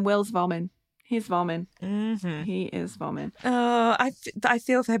and then Will's vomiting. He's vomiting. He is vomiting. Oh, I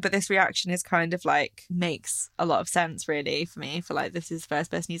feel for him, but this reaction is kind of like makes a lot of sense, really, for me. For like, this is the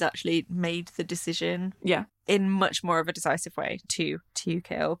first person who's actually made the decision. Yeah. In much more of a decisive way to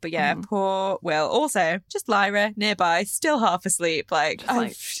kill. But yeah, poor Will. Also, just Lyra nearby, still half asleep. Like,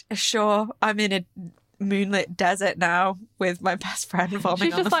 sure, I'm in a moonlit desert now with my best friend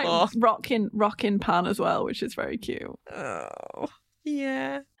vomiting on the floor. She's just like rocking Pan as well, which is very cute. Oh,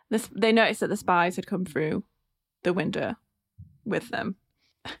 yeah. They noticed that the spies had come through the window with them,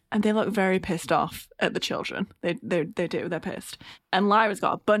 and they look very pissed off at the children. They do. They're pissed. And Lyra's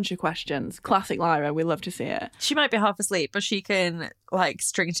got a bunch of questions. Classic Lyra. We love to see it. She might be half asleep, but she can like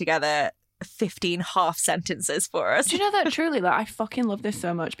string together 15 half sentences for us. Do you know that truly? Like, I fucking love this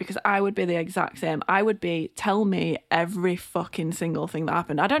so much because I would be the exact same. I would be, tell me every fucking single thing that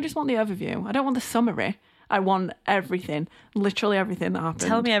happened. I don't just want the overview. I don't want the summary. I want everything, literally everything that happened.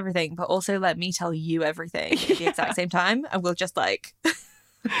 Tell me everything, but also let me tell you everything at the exact same time, and we'll just like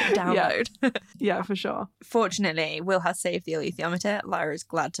download. Yeah, for sure. Fortunately, Will has saved the alethiometer. Lyra's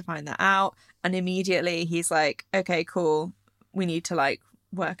glad to find that out, and immediately he's like, okay, cool, we need to like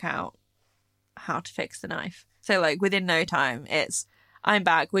work out how to fix the knife. So like within no time, it's, I'm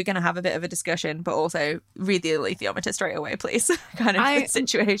back, we're going to have a bit of a discussion, but also read the alethiometer straight away, please. Kind of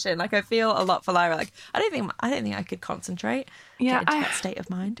situation. Like, I feel a lot for Lyra. Like, I don't think I could concentrate. Get into that state of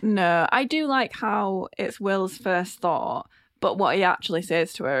mind. No, I do like how it's Will's first thought, but what he actually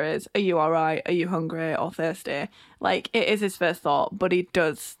says to her is, are you all right? Are you hungry or thirsty? Like, it is his first thought, but he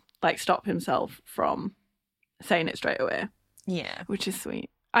does like stop himself from saying it straight away. Yeah. Which is sweet.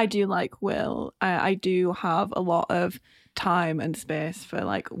 I do like Will. I do have a lot of time and space for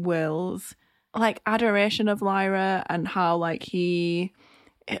like Will's like adoration of Lyra and how like he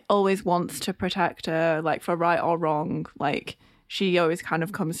always wants to protect her, like for right or wrong. Like she always kind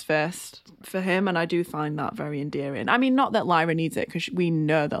of comes first for him, and I do find that very endearing. I mean, not that Lyra needs it, because we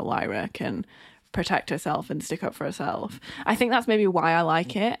know that Lyra can protect herself and stick up for herself. I think that's maybe why I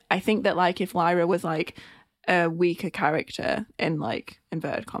like it. I think that like if Lyra was like a weaker character in like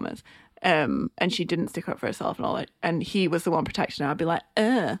inverted commas, and she didn't stick up for herself and all that, and he was the one protecting her, I'd be like,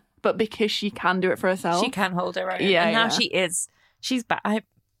 but because she can do it for herself, she can hold her own. Yeah, and now she's back. I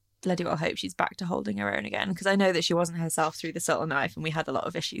bloody well hope she's back to holding her own again, because I know that she wasn't herself through the subtle knife, and we had a lot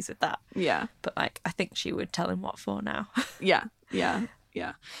of issues with that. Yeah, but like I think she would tell him what for now. Yeah.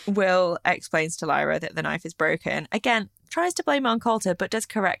 Will explains to Lyra that the knife is broken. Again, tries to blame it on Coulter, but does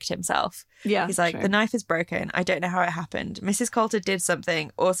correct himself. Yeah, he's like, true. The knife is broken. I don't know how it happened. Mrs. Coulter did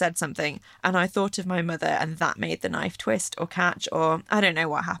something or said something, and I thought of my mother, and that made the knife twist or catch, or I don't know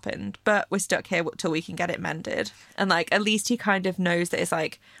what happened. But we're stuck here till we can get it mended. And like, at least he kind of knows that it's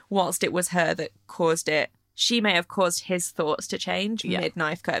like, whilst it was her that caused it, she may have caused his thoughts to change mid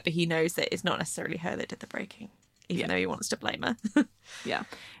knife cut, but he knows that it's not necessarily her that did the breaking, even though he wants to blame her. Yeah.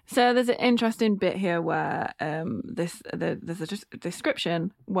 So there's an interesting bit here where there's a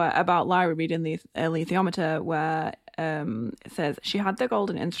description about Lyra reading the alethiometer where it says she had the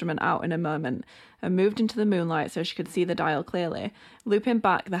golden instrument out in a moment and moved into the moonlight so she could see the dial clearly, looping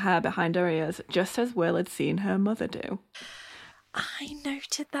back the hair behind her ears, just as Will had seen her mother do. I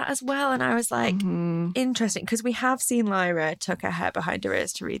noted that as well, and I was like, interesting, because we have seen Lyra tuck her hair behind her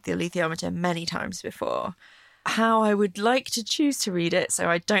ears to read the alethiometer many times before. How I would like to choose to read it so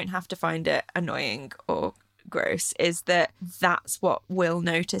I don't have to find it annoying or gross is that that's what Will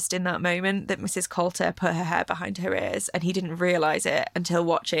noticed in that moment, that Mrs. Coulter put her hair behind her ears, and he didn't realise it until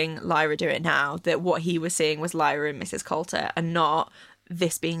watching Lyra do it now, that what he was seeing was Lyra and Mrs. Coulter and not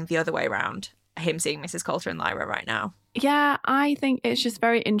this being the other way around, him seeing Mrs. Coulter and Lyra right now. Yeah, I think it's just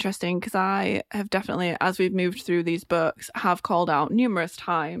very interesting because I have definitely, as we've moved through these books, have called out numerous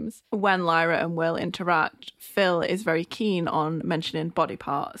times when Lyra and Will interact, Phil is very keen on mentioning body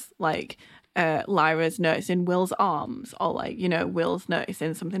parts, like Lyra's noticing Will's arms, or like, you know, Will's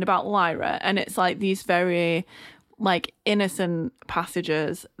noticing something about Lyra. And it's like these very like innocent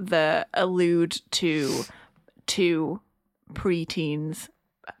passages that allude to preteens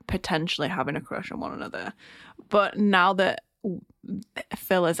potentially having a crush on one another. But now that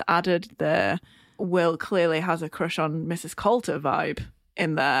Phil has added the Will clearly has a crush on Mrs. Coulter vibe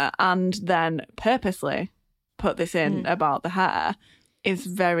in there, and then purposely put this in about the hair, is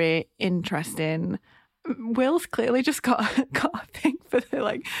very interesting. Will's clearly just got a thing for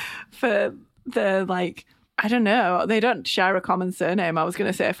the I don't know, they don't share a common surname. I was going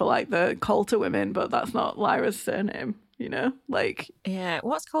to say for like the Coulter women, but that's not Lyra's surname, you know? Like, yeah,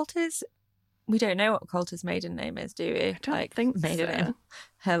 what's Coulter's? We don't know what Coulter's maiden name is, do we? I don't think maiden so. name.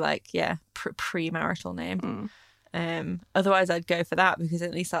 Her premarital name. Otherwise I'd go for that, because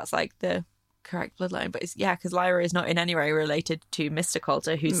at least that's like the correct bloodline. But it's because Lyra is not in any way related to Mr.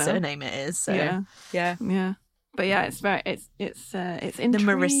 Coulter, whose surname it is. So yeah. But yeah, it's very it's intriguing. The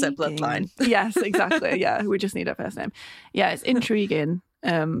Marissa bloodline. Yes, exactly. Yeah, we just need her first name. Yeah, it's intriguing.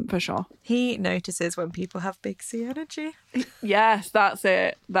 For sure. He notices when people have big C energy. Yes, that's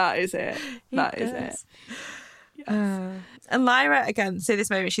it. That is it. That is it. Yes. And Lyra, again, so this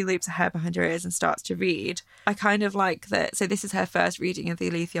moment she loops her hair behind her ears and starts to read. I kind of like that. So this is her first reading of the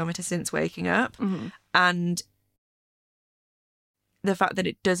alethiometer since waking up. Mm-hmm. And the fact that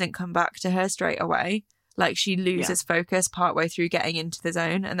it doesn't come back to her straight away. Like she loses focus partway through getting into the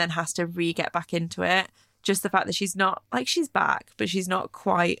zone and then has to get back into it. Just the fact that she's not, like, she's back, but she's not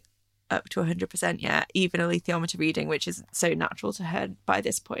quite up to 100% yet. Even a alethiometer reading, which is so natural to her by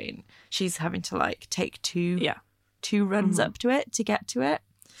this point, she's having to, like, take two runs up to it to get to it.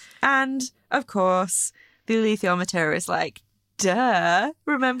 And, of course, the alethiometer is like, duh,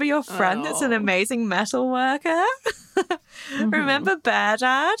 remember your friend that's an amazing metal worker? Remember Bear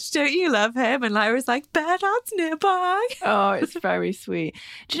Dad? Don't you love him? And Lyra's like, Bear Dad's nearby. Oh, it's very sweet.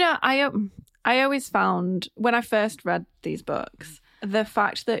 Do you know, I always found, when I first read these books, the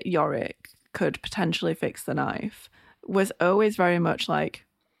fact that Yorick could potentially fix the knife was always very much like,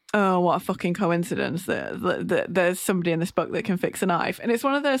 oh, what a fucking coincidence that there's somebody in this book that can fix a knife. And it's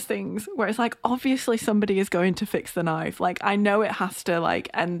one of those things where it's like, obviously somebody is going to fix the knife. Like, I know it has to,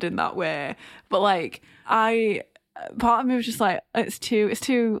 like, end in that way. But, like, part of me was just like, it's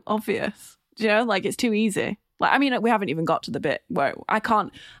too obvious. You know, like, it's too easy. Like, I mean, we haven't even got to the bit where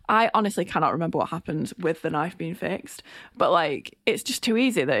I honestly cannot remember what happened with the knife being fixed. But, like, it's just too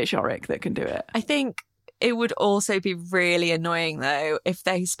easy that it's Yorick that can do it. I think it would also be really annoying, though, if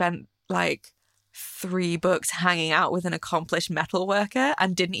they spent, like, 3 books hanging out with an accomplished metal worker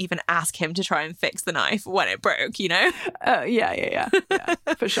and didn't even ask him to try and fix the knife when it broke, you know? Yeah,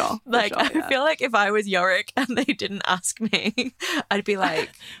 for sure. I feel like if I was Yorick and they didn't ask me, I'd be like,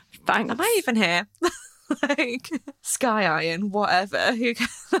 Thanks. Am I even here? Like, Sky Iron, whatever. Who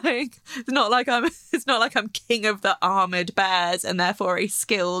like? It's not like I'm king of the armored bears and therefore a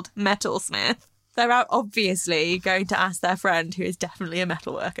skilled metalsmith. They're out obviously going to ask their friend, who is definitely a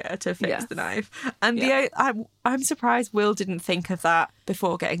metal worker, to fix the knife. And I'm surprised Will didn't think of that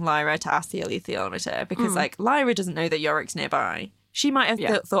before getting Lyra to ask the alethiometer, because like Lyra doesn't know that Yorick's nearby. She might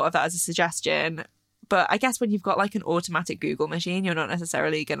have thought of that as a suggestion, but I guess when you've got like an automatic Google machine, you're not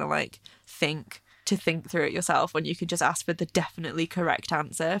necessarily going to like think through it yourself when you can just ask for the definitely correct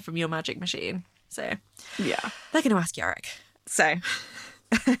answer from your magic machine. So Yeah. they're going to ask Yorick. So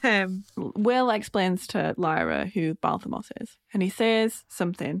Will explains to Lyra who Balthamos is, and he says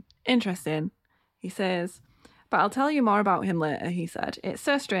something interesting. He says, "But I'll tell you more about him later," he said. "It's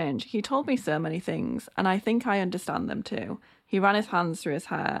so strange. He told me so many things, and I think I understand them too." He ran his hands through his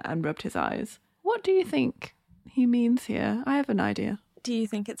hair and rubbed his eyes. What do you think he means here? I have an idea. do you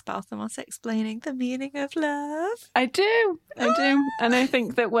think it's Balthamos explaining the meaning of love? I do. And I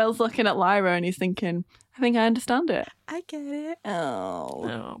think that Will's looking at Lyra and he's thinking, I think I understand it. I get it.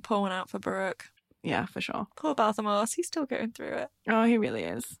 Oh. Pour one out for Baruch. Yeah, for sure. Poor Balthamos, he's still going through it. Oh, he really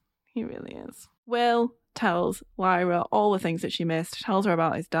is. He really is. Will tells Lyra all the things that she missed, tells her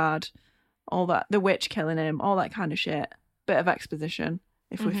about his dad, all that, the witch killing him, all that kind of shit. Bit of exposition,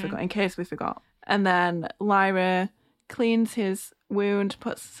 if we forgot, in case we forgot. And then Lyra cleans his wound,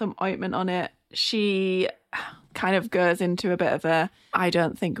 puts some ointment on it. She kind of goes into a bit of a, I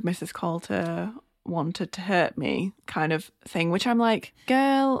don't think Mrs. Coulter wanted to hurt me kind of thing, which I'm like,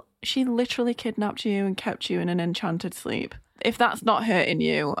 girl, she literally kidnapped you and kept you in an enchanted sleep. If that's not hurting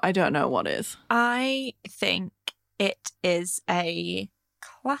you, I don't know what is. I think it is a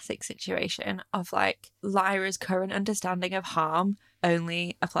classic situation of like Lyra's current understanding of harm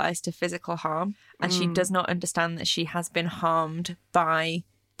only applies to physical harm, and she does not understand that she has been harmed by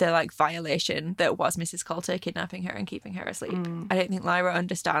the like violation that was Mrs. Coulter kidnapping her and keeping her asleep. I don't think Lyra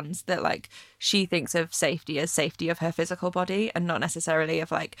understands that like she thinks of safety as safety of her physical body and not necessarily of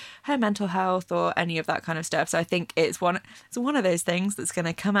like her mental health or any of that kind of stuff. So I think it's one of those things that's going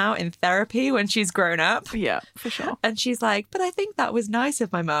to come out in therapy when she's grown up. Yeah, for sure. And she's like, but I think that was nice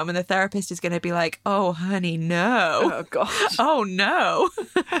of my mum. And the therapist is going to be like, oh, honey, no. Oh, gosh. Oh, no.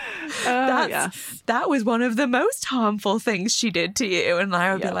 Yes. That was one of the most harmful things she did to you. And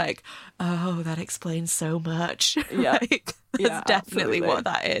Lyra would be like, oh, that explains so much. Yeah. Like, that's definitely absolutely. what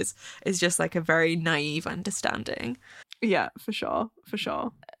that is. It's just like a very naive understanding. Yeah, for sure.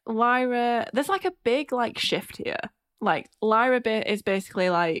 Lyra, there's like a big like shift here. Like Lyra is basically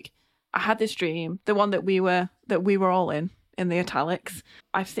like, I had this dream, the one that we were all in the italics.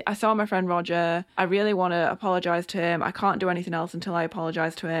 I saw my friend Roger. I really want to apologize to him. I can't do anything else until I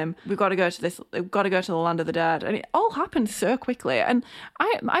apologize to him. We've got to go to the land of the dead. And it all happened so quickly. And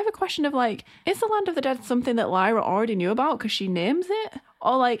I have a question of like, is the land of the dead something that Lyra already knew about because she names it?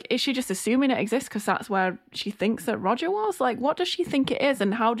 Or like, is she just assuming it exists because that's where she thinks that Roger was? Like, what does she think it is?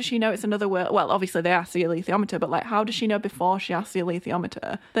 And how does she know it's another world? Well, obviously they asked the alethiometer, but like, how does she know before she asked the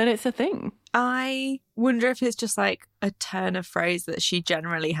alethiometer that it's a thing? I wonder if it's just like a turn of phrase that she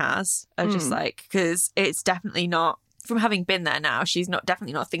generally has, of just like, because it's definitely not, from having been there now, she's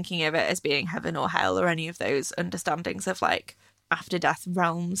definitely not thinking of it as being heaven or hell or any of those understandings of like after death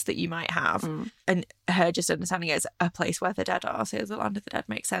realms that you might have. And her just understanding it as a place where the dead are, so the land of the dead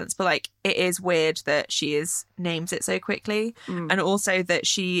makes sense. But like, it is weird that she names it so quickly, and also that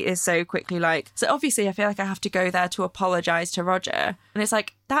she is so quickly like, so obviously I feel like I have to go there to apologize to Roger, and it's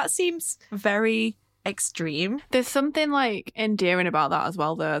like, that seems very extreme. There's something like endearing about that as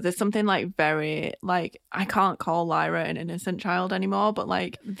well, though. There's something like very like, I can't call Lyra an innocent child anymore, but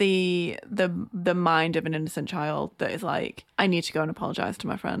like the mind of an innocent child that is like, I need to go and apologize to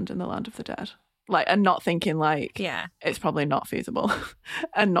my friend in the land of the dead. Like, and not thinking like, Yeah. it's probably not feasible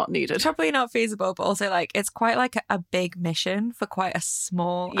and not needed. Probably not feasible, but also like, it's quite like a big mission for quite a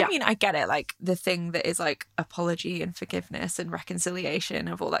small, I mean, I get it, like the thing that is like apology and forgiveness and reconciliation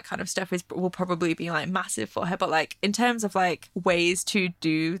of all that kind of stuff will probably be like massive for her, but like in terms of like ways to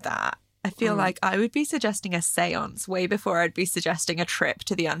do that, I feel like I would be suggesting a seance way before I'd be suggesting a trip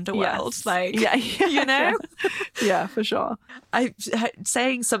to the underworld. Yes. Like, Yeah, you know? Yeah, for sure.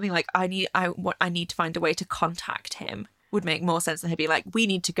 Saying something like, I need to find a way to contact him would make more sense than her being like, we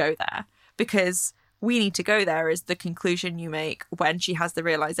need to go there. Because we need to go there is the conclusion you make when she has the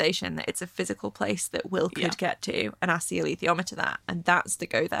realization that it's a physical place that Will could get to, and ask the alethiometer that. And that's the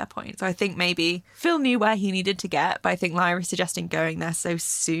go there point. So I think maybe Phil knew where he needed to get, but I think Lyra suggesting going there so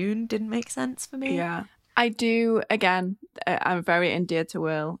soon didn't make sense for me. Yeah. I do, again, I'm very endeared to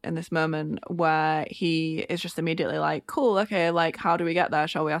Will in this moment where he is just immediately like, cool, okay, like, how do we get there?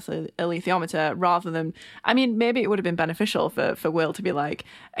 Shall we ask a alethiometer? Rather than, I mean, maybe it would have been beneficial for Will to be like,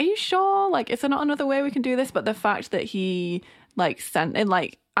 are you sure? Like, is there not another way we can do this? But the fact that he, like, sent in,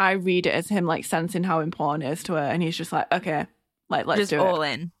 like, I read it as him, like, sensing how important it is to her, and he's just like, okay, like, let's just do all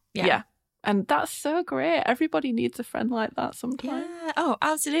it. in. Yeah. And that's so great. Everybody needs a friend like that sometimes. Yeah. Oh,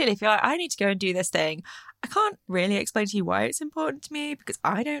 absolutely. If you're like, I need to go and do this thing, I can't really explain to you why it's important to me because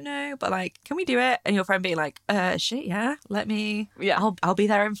I don't know. But like, can we do it? And your friend being like, shit, yeah, let me. Yeah. I'll be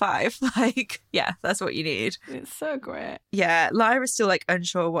there in 5. Like, yeah, that's what you need. It's so great. Yeah, Lyra's still like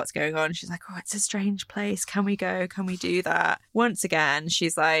unsure what's going on. She's like, oh, it's a strange place. Can we go? Can we do that? Once again,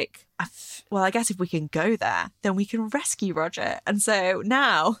 she's like, well, I guess if we can go there, then we can rescue Roger. And so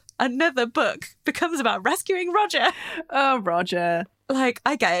now another book becomes about rescuing Roger. Oh, Roger. Like,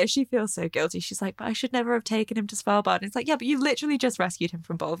 I get it. She feels so guilty. She's like, but I should never have taken him to Svalbard. And it's like, yeah, but you literally just rescued him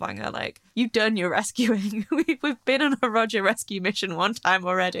from Bolvanger. Like, you've done your rescuing. We've been on a Roger rescue mission one time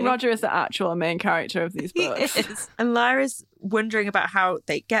already. Roger is the actual main character of these books. He is. And Lyra's wondering about how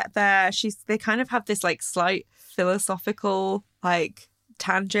they get there. They kind of have this like slight philosophical like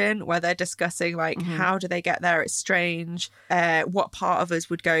tangent where they're discussing like how do they get there? It's strange. What part of us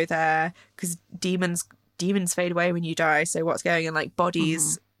would go there? Because demons fade away when you die. So what's going on? Like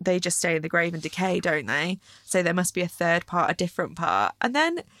bodies, they just stay in the grave and decay, don't they? So there must be a third part, a different part. And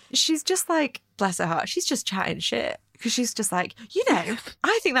then she's just like, bless her heart, she's just chatting shit. Because she's just like,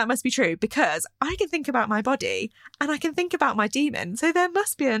 I think that must be true because I can think about my body and I can think about my demon. So there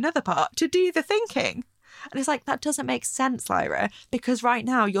must be another part to do the thinking. And it's like, that doesn't make sense, Lyra, because right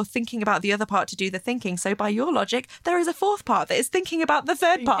now you're thinking about the other part to do the thinking. So by your logic, there is a fourth part that is thinking about the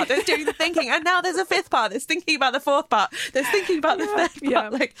third part that's doing the thinking. And now there's a fifth part that's thinking about the fourth part that's thinking about the third part. Yeah.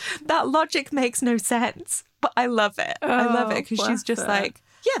 Like, that logic makes no sense. But I love it. I love it because she's just like,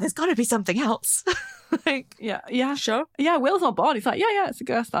 yeah, there's got to be something else. Like, yeah. Sure. Yeah, Will's on board. He's like, yeah, it's a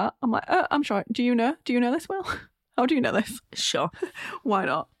ghost that. I'm like, I'm sure. Do you know this, Will? How do you know this? Sure. Why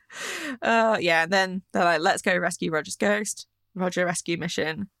not? Yeah, and then they're like, let's go rescue Roger's ghost. Roger rescue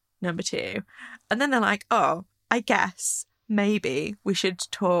mission number 2. And then they're like, oh, I guess maybe we should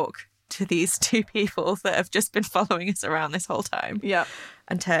talk to these 2 people that have just been following us around this whole time. Yeah.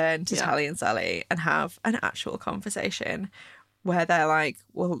 And turn to Tally and Sally and have an actual conversation where they're like,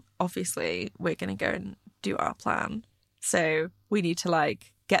 well, obviously we're going to go and do our plan. So we need to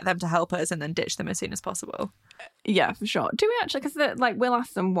like get them to help us and then ditch them as soon as possible. Yeah, for sure. Do we actually, because like Will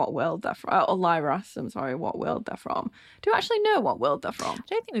asked them what world they're from, or Lyra asked them, sorry, what world they're from. Do we actually know what world they're from? I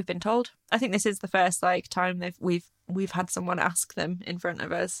don't think we've been told. I think this is the first like time we've had someone ask them in front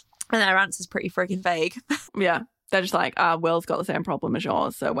of us, and their answer's pretty friggin' vague. Yeah, they're just like, Will's got the same problem as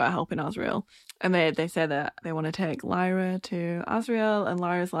yours, so we're helping Asriel. And they say that they want to take Lyra to Asriel, and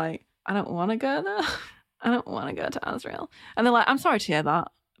Lyra's like, I don't want to go there. I don't want to go to Asriel. And they're like, I'm sorry to hear that,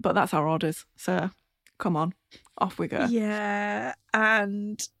 but that's our orders, so come on, off we go. Yeah,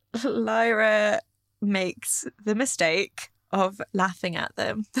 and Lyra makes the mistake of laughing at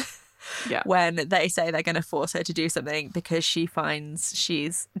them when they say they're going to force her to do something because she finds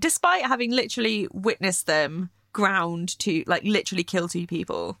she's, despite having literally witnessed them ground to, like, literally kill 2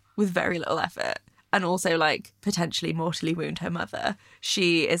 people with very little effort and also, like, potentially mortally wound her mother,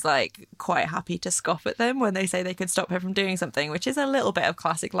 she is, like, quite happy to scoff at them when they say they could stop her from doing something, which is a little bit of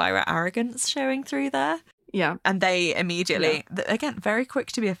classic Lyra arrogance showing through there. Yeah. And they immediately, again, very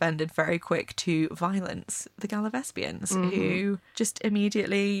quick to be offended, very quick to violence the Galavespians, who just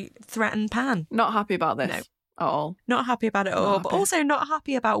immediately threaten Pan. Not happy about this. No. At all. Not happy about it at all, but also not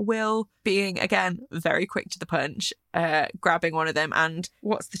happy about Will being, again, very quick to the punch, grabbing one of them. And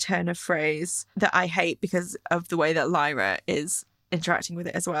what's the turn of phrase that I hate because of the way that Lyra is interacting with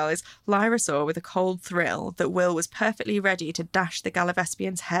it as well, is Lyra saw with a cold thrill that Will was perfectly ready to dash the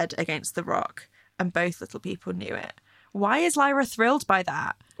Galavespian's head against the rock, and both little people knew it. Why is Lyra thrilled by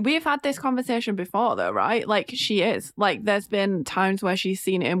that? We've had this conversation before, though, right? Like, she is. Like, there's been times where she's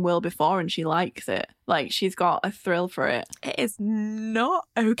seen it in Will before and she likes it. Like, she's got a thrill for it. It is not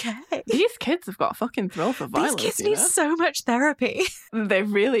okay. These kids have got a fucking thrill for violence. These kids need so much therapy. They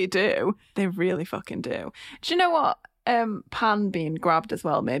really do. They really fucking do. Do you know what Pan being grabbed as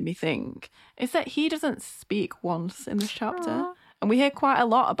well made me think? Is that he doesn't speak once in this chapter. Aww. And we hear quite a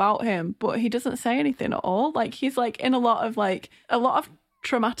lot about him, but he doesn't say anything at all. Like, he's like in a lot of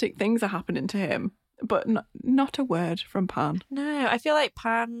traumatic things are happening to him, but not a word from Pan. No, I feel like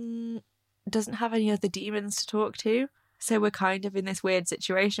Pan doesn't have any other demons to talk to. So we're kind of in this weird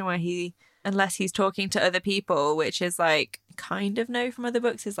situation where unless he's talking to other people, which is like kind of know from other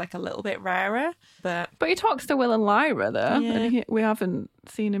books is like a little bit rarer, but he talks to Will and Lyra though, Yeah. and we haven't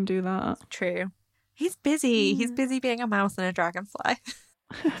seen him do that. true. He's busy. He's busy being a mouse and a dragonfly.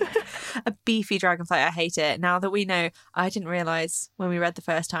 A beefy dragonfly. I hate it. Now that we know, I didn't realise when we read the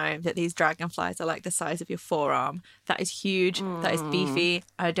first time that these dragonflies are like the size of your forearm. That is huge. That is beefy.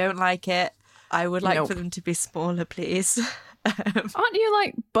 I don't like it. I would like for them to be smaller, please. Aren't you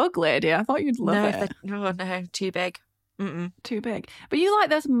like Bug Lady? I thought you'd love it. Oh no, too big. Too big. But you like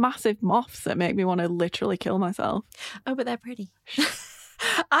those massive moths that make me want to literally kill myself. Oh, but they're pretty.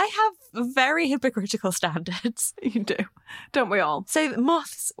 I have very hypocritical standards. You do. Don't we all? So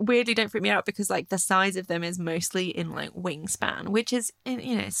moths weirdly don't freak me out because like the size of them is mostly in like wingspan, which is,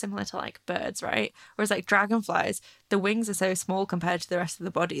 you know, similar to like birds, right? Whereas like dragonflies, the wings are so small compared to the rest of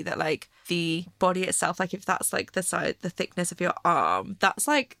the body that like the body itself, like if that's like the size, the thickness of your arm, that's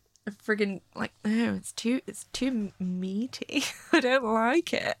like a friggin' like, no, it's too meaty. I don't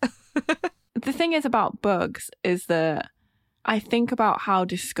like it. The thing is about bugs is that I think about how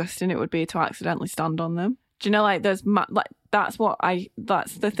disgusting it would be to accidentally stand on them. Do you know, like there's that's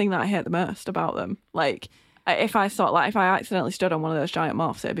the thing that I hate the most about them. Like if I accidentally stood on one of those giant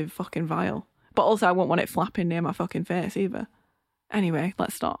moths, it'd be fucking vile. But also I wouldn't want it flapping near my fucking face either. Anyway,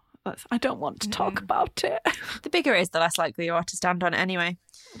 let's stop. I don't want to talk about it. The bigger it is, the less likely you are to stand on it anyway.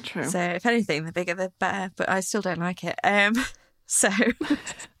 True. So if anything, the bigger the better. But I still don't like it. So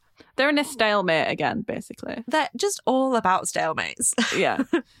they're in a stalemate again, basically. they're just all about stalemates. Yeah,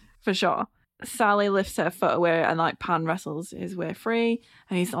 for sure. Sally lifts her foot away and like Pan wrestles his way free,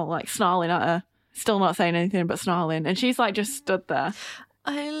 and he's all like snarling at her, still not saying anything but snarling, and she's like just stood there.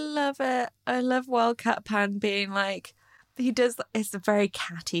 I love it. I love Wildcat Pan being like, he does. It's a very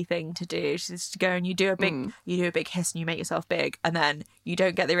catty thing to do. She's to go and you do a big hiss and you make yourself big, and then you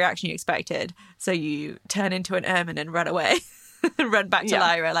don't get the reaction you expected, so you turn into an ermine and run away. And run back to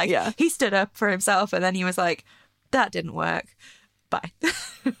Lyra. Like he stood up for himself and then he was like, that didn't work. Bye.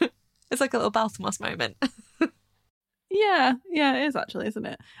 It's like a little Balthamos moment. Yeah, it is actually, isn't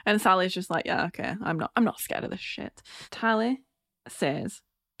it? And Sally's just like, yeah, okay, I'm not scared of this shit. Tally says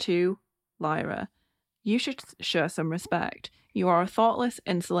to Lyra, you should show some respect. You are a thoughtless,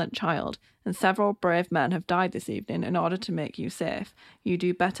 insolent child, and several brave men have died this evening in order to make you safe. You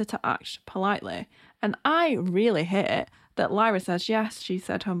do better to act politely. And I really hate it that Lyra says, yes, she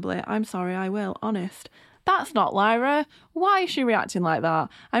said humbly, I'm sorry, I will, honest. That's not Lyra. Why is she reacting like that?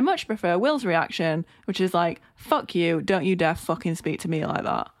 I much prefer Will's reaction, which is like, fuck you, don't you dare fucking speak to me like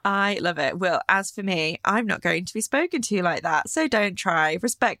that. I love it. Will, as for me, I'm not going to be spoken to like that, so don't try.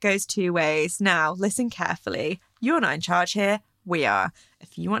 Respect goes two ways. Now, listen carefully. You're not in charge here. We are.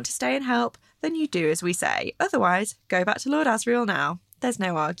 If you want to stay and help, then you do as we say. Otherwise, go back to Lord Asriel now. There's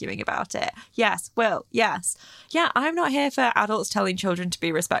no arguing about it. Yes, Will, yes. Yeah, I'm not here for adults telling children to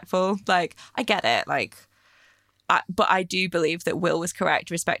be respectful. Like, I get it. Like, but I do believe that Will was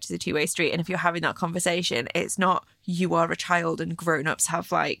correct. Respect is a two-way street. And if you're having that conversation, it's not you are a child and grown-ups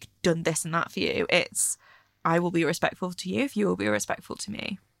have, like, done this and that for you. It's I will be respectful to you if you will be respectful to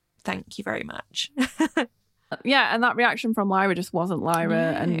me. Thank you very much. Yeah, and that reaction from Lyra just wasn't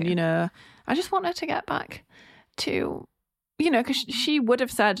Lyra. No. And, you know, I just want her to get back to... You know, because she would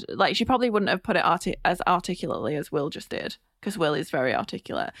have said, like, she probably wouldn't have put it as articulately as Will just did, because Will is very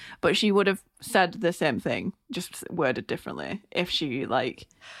articulate. But she would have said the same thing, just worded differently, if she, like...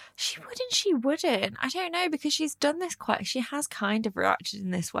 She wouldn't. I don't know, because she's done this she has kind of reacted in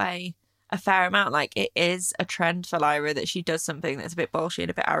this way a fair amount. Like, it is a trend for Lyra that she does something that's a bit bolshy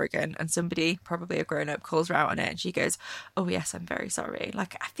and a bit arrogant, and somebody, probably a grown-up, calls her out on it, and she goes, oh, yes, I'm very sorry.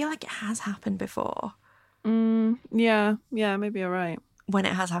 Like, I feel like it has happened before. Yeah, maybe you're right. When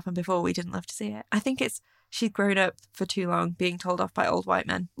it has happened before, we didn't love to see it. I think she's grown up for too long being told off by old white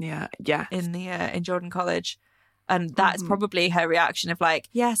men. Yeah. In Jordan College. And that's probably her reaction of like,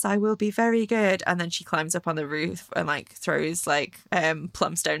 yes, I will be very good. And then she climbs up on the roof and like throws like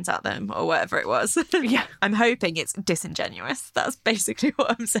plum stones at them or whatever it was. Yeah. I'm hoping it's disingenuous. That's basically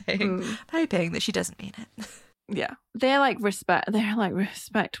what I'm saying. I'm hoping that she doesn't mean it. Yeah. They're like respect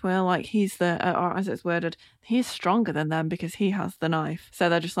Will, like he's or as it's worded, he's stronger than them because he has the knife. So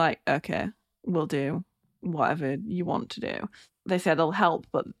they're just like, okay, we'll do whatever you want to do. They say they'll help,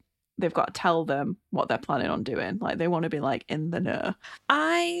 but they've got to tell them what they're planning on doing. Like they want to be like in the know.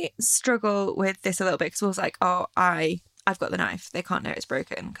 I struggle with this a little bit because Will's like, oh, I've got the knife. They can't know it's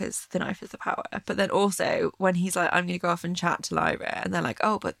broken because the knife is the power. But then also when he's like, I'm going to go off and chat to Lyra, and they're like,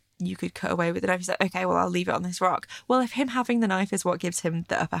 oh, but you could cut away with the knife. He's like, okay, well, I'll leave it on this rock. Well, if him having the knife is what gives him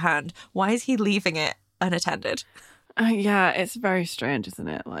the upper hand, why is he leaving it unattended? Yeah, it's very strange, isn't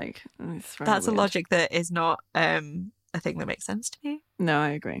it? Like, it's very That's weird. a logic that is not a thing that makes sense to me. No, I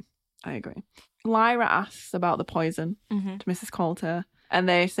agree. Lyra asks about the poison Mm-hmm. to Mrs. Coulter, and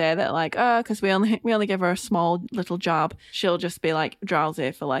they say that like, oh, because we only give her a small little jab, she'll just be like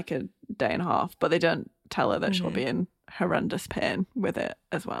drowsy for like a day and a half. But they don't tell her that she'll be in horrendous pain with it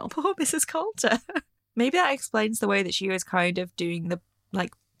as well. Poor Mrs. Coulter. Maybe that explains the way that she was kind of doing the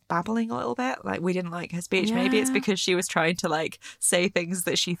like babbling a little bit. Like we didn't like her speech. Yeah. Maybe it's because she was trying to like say things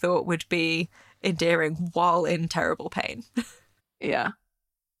that she thought would be endearing while in terrible pain. Yeah.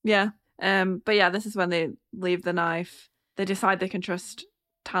 But yeah, this is when they leave the knife. They decide they can trust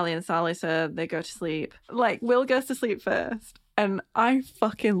Tally and Sally, so they go to sleep. Like, Will goes to sleep first. And I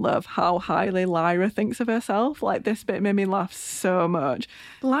fucking love how highly Lyra thinks of herself. Like, this bit made me laugh so much.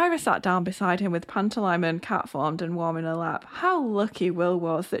 Lyra sat down beside him with pantomime and cat formed and warm in her lap. How lucky Will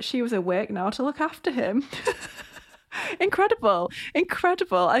was that she was awake now to look after him. Incredible.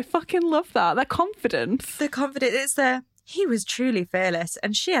 I fucking love that. Their confidence. The confidence, it's there. He was truly fearless,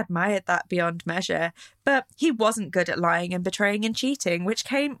 and she admired that beyond measure. But he wasn't good at lying and betraying and cheating, which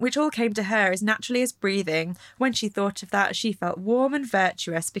all came to her as naturally as breathing. When she thought of that, she felt warm and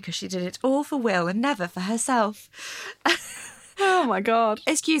virtuous because she did it all for Will and never for herself. Oh my God.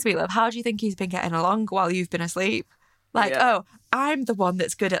 Excuse me, love, how do you think he's been getting along while you've been asleep? Like, Yeah. oh, I'm the one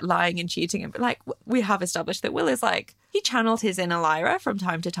that's good at lying and cheating. And like, we have established that Will is like, he channeled his inner Lyra from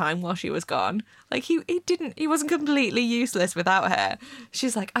time to time while she was gone. Like, he wasn't completely useless without her.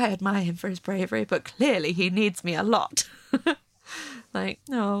 She's like, I admire him for his bravery, but clearly he needs me a lot. Like,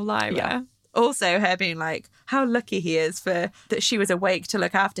 no, Lyra. Yeah. Also, her being like, how lucky he is for that she was awake to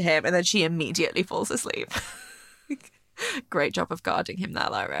look after him, and then she immediately falls asleep. Great job of guarding him there,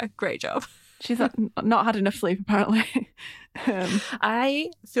 Lyra. Great job. She's not had enough sleep, apparently. I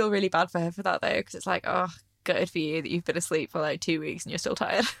feel really bad for her for that, though, because it's like, oh, gutted for you that you've been asleep for like 2 weeks and you're still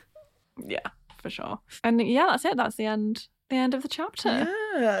tired. Yeah, for sure. And yeah, that's it. That's the end of the chapter.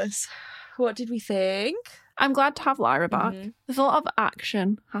 Yes. What did we think? I'm glad to have Lyra back. There's a lot of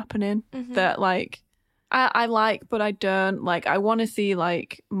action happening that like I like, but I don't like. I want to see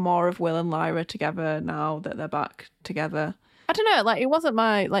like more of Will and Lyra together now that they're back together. I don't know, like it wasn't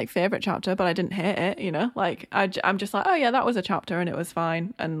my like favorite chapter, but I didn't hate it, you know. Like I'm just like, oh yeah, that was a chapter and it was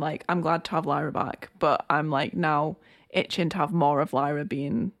fine, and like I'm glad to have Lyra back, but I'm like now itching to have more of Lyra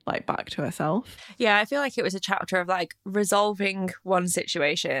being like back to herself. Yeah, I feel like it was a chapter of like resolving one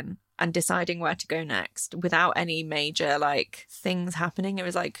situation and deciding where to go next without any major like things happening. It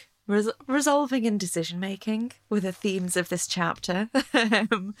was like resolving and decision making were the themes of this chapter.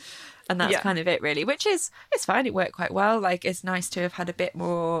 And that's kind of it really, which is, it's fine. It worked quite well. Like, it's nice to have had a bit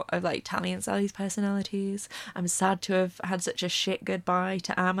more of like Tally and Sally's personalities. I'm sad to have had such a shit goodbye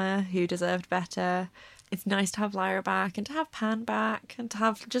to Amma, who deserved better. It's nice to have Lyra back and to have Pan back and to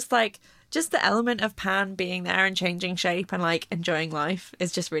have just the element of Pan being there and changing shape and like enjoying life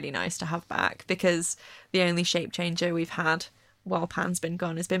is just really nice to have back, because the only shape changer we've had while Pan's been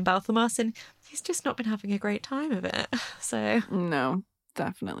gone has been Balthamos, and he's just not been having a great time of it. So No,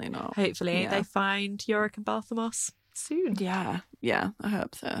 definitely not. hopefully they find Yorick and Balthamos soon. Yeah, I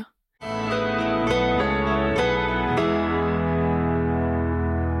hope so.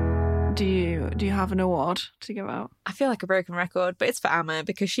 Do you have an award to give out? I feel like a broken record, but it's for Amma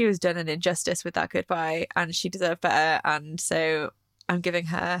because she was done an injustice with that goodbye and she deserved better, and so I'm giving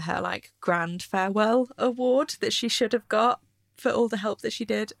her like grand farewell award that she should have got for all the help that she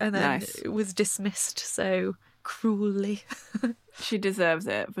did, and then it was dismissed so cruelly. She deserves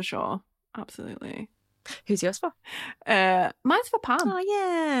it for sure. Absolutely. Who's yours for? Mine's for Pan. Oh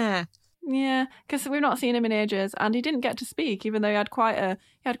yeah. Yeah, because we've not seen him in ages, and he didn't get to speak, even though he had quite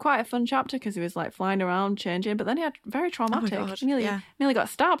a fun chapter because he was like flying around changing. But then he had very traumatic. Oh my God, He nearly got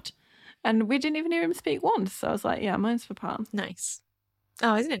stabbed, and we didn't even hear him speak once. So I was like, yeah, mine's for Pan. Nice.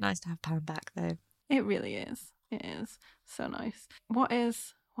 Oh, isn't it nice to have Pan back though? It really is. It is so nice.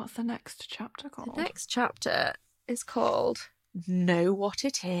 What's the next chapter called? The next chapter is called Know What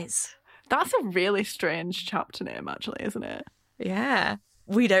It Is. That's a really strange chapter name, actually, isn't it? Yeah.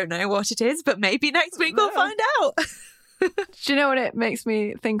 We don't know what it is, but maybe next week we'll find out. Do you know what it makes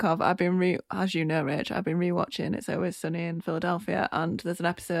me think of? As you know, Rich, I've been rewatching It's Always Sunny in Philadelphia, and there's an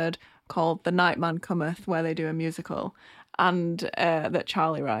episode called The Nightman Cometh where they do a musical, and that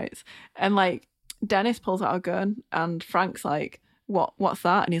Charlie writes, and like Dennis pulls out a gun, and Frank's like, "What's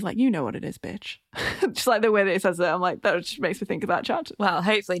that?" And he's like, "You know what it is, bitch." Just like the way that he says it, I'm like, that just makes me think of that chapter. Well,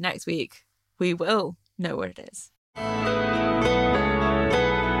 hopefully next week we will know what it is.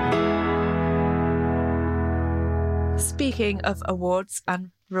 Speaking of awards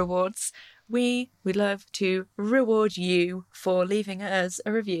and rewards, we would love to reward you for leaving us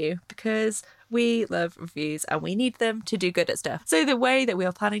a review, because We love reviews and we need them to do good at stuff. So the way that we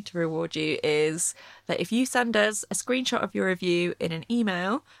are planning to reward you is that if you send us a screenshot of your review in an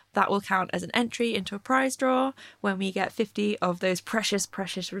email, that will count as an entry into a prize draw. When we get 50 of those precious,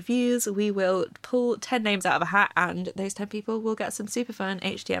 precious reviews, we will pull 10 names out of a hat, and those 10 people will get some super fun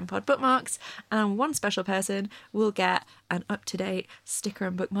HDM Pod bookmarks, and one special person will get an up-to-date sticker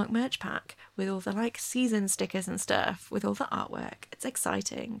and bookmark merch pack with all the like season stickers and stuff, with all the artwork. It's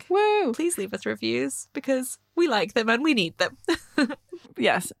exciting. Woo! Please leave us reviews because we like them and we need them.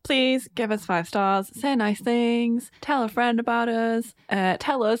 Yes, please give us 5 stars, say nice things, tell a friend about us,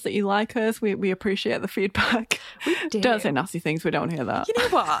 tell us that you like us. We appreciate the feedback. We do. Don't say nasty things, we don't hear that. You know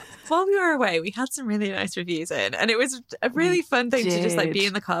what? While we were away, we had some really nice reviews in, and it was a really fun thing to just like be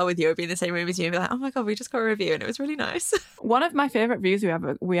in the car with you or be in the same room as you and be like, oh my God, we just got a review, and it was really nice. One of my favourite reviews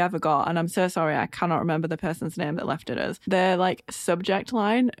we ever got, and I'm so sorry I cannot remember the person's name that left it us. The like subject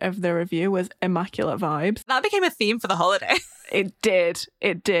line of the review was immaculate vibes. That became a theme for the holiday. It did.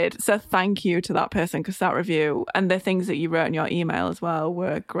 So thank you to that person, because that review and the things that you wrote in your email as well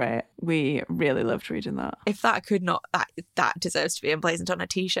were great. We really loved reading that. If that could not, that deserves to be emblazoned on a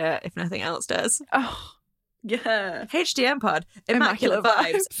t-shirt, if nothing else does. Oh, yeah. HDM Pod, immaculate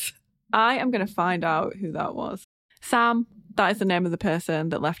vibes. I am going to find out who that was. Sam, that is the name of the person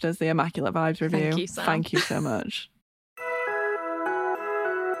that left us the Immaculate Vibes review. Thank you, Sam. Thank you so much.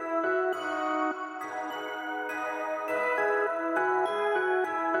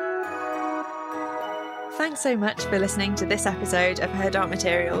 Thanks so much for listening to this episode of Her Dark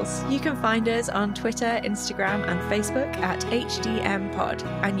Materials. You can find us on Twitter, Instagram and Facebook at HDMPod,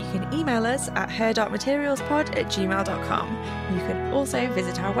 and you can email us at herdarkmaterialspod@gmail.com. You can also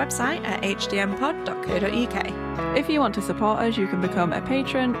visit our website at hdmpod.co.uk. If you want to support us, you can become a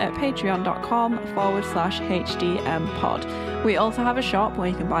patron at patreon.com/HDMpod. We also have a shop where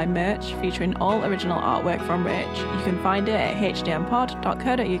you can buy merch featuring all original artwork from Rach. You can find it at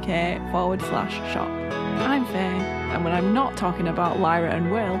hdmpod.co.uk/shop. I'm Faye, and when I'm not talking about Lyra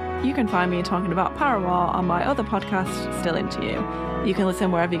and Will, you can find me talking about Parawar on my other podcast, Still Into You. You can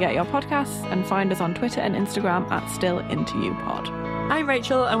listen wherever you get your podcasts and find us on Twitter and Instagram at StillIntoYouPod. I'm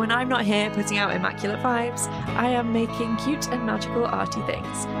Rachel, and when I'm not here putting out immaculate vibes, I am making cute and magical arty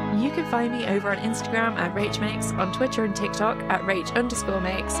things. You can find me over on Instagram at RachMakes, on Twitter and TikTok at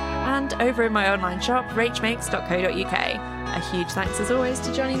Rach_makes, and over in my online shop, rachmakes.co.uk. A huge thanks as always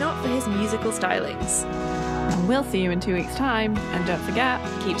to Johnny Knott for his musical stylings. And we'll see you in 2 weeks' time, and don't forget,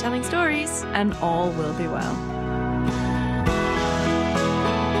 Keep telling stories, and all will be well.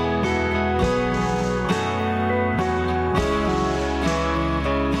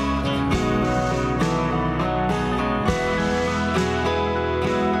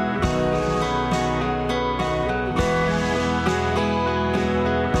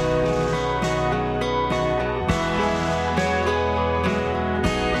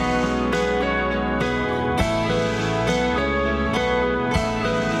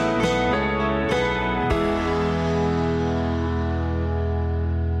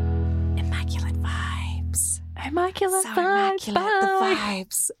 Immaculate so vibes. immaculate. The Bye.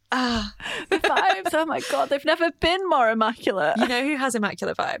 vibes. Ah, The vibes. Oh my God, they've never been more immaculate. you know who has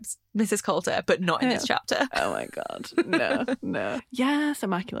immaculate vibes? Mrs. Coulter, but not in this chapter. Oh my God. No. Yes,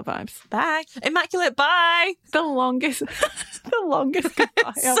 immaculate vibes. Bye. Immaculate, bye. The longest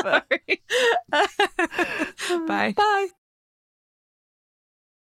goodbye ever. Sorry. Bye. Bye.